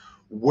stuff,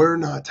 we're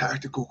not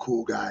tactical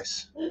cool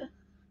guys.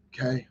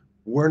 Okay.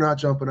 We're not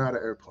jumping out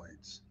of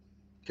airplanes.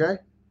 Okay.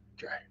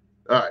 Okay.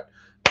 All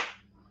right.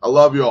 I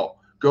love y'all.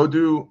 Go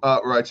do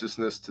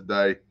righteousness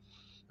today.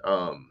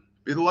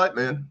 Be the light,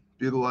 man.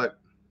 Be the light.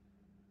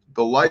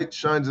 The light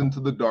shines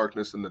into the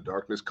darkness, and the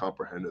darkness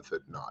comprehendeth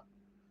it not.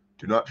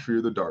 Do not fear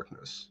the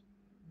darkness.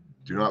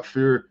 Do not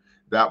fear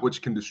that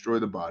which can destroy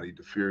the body.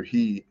 To fear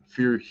he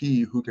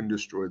who can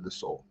destroy the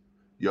soul.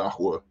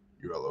 Yahweh,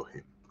 your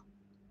Elohim.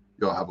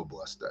 Y'all have a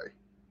blessed day.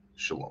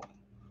 Shalom.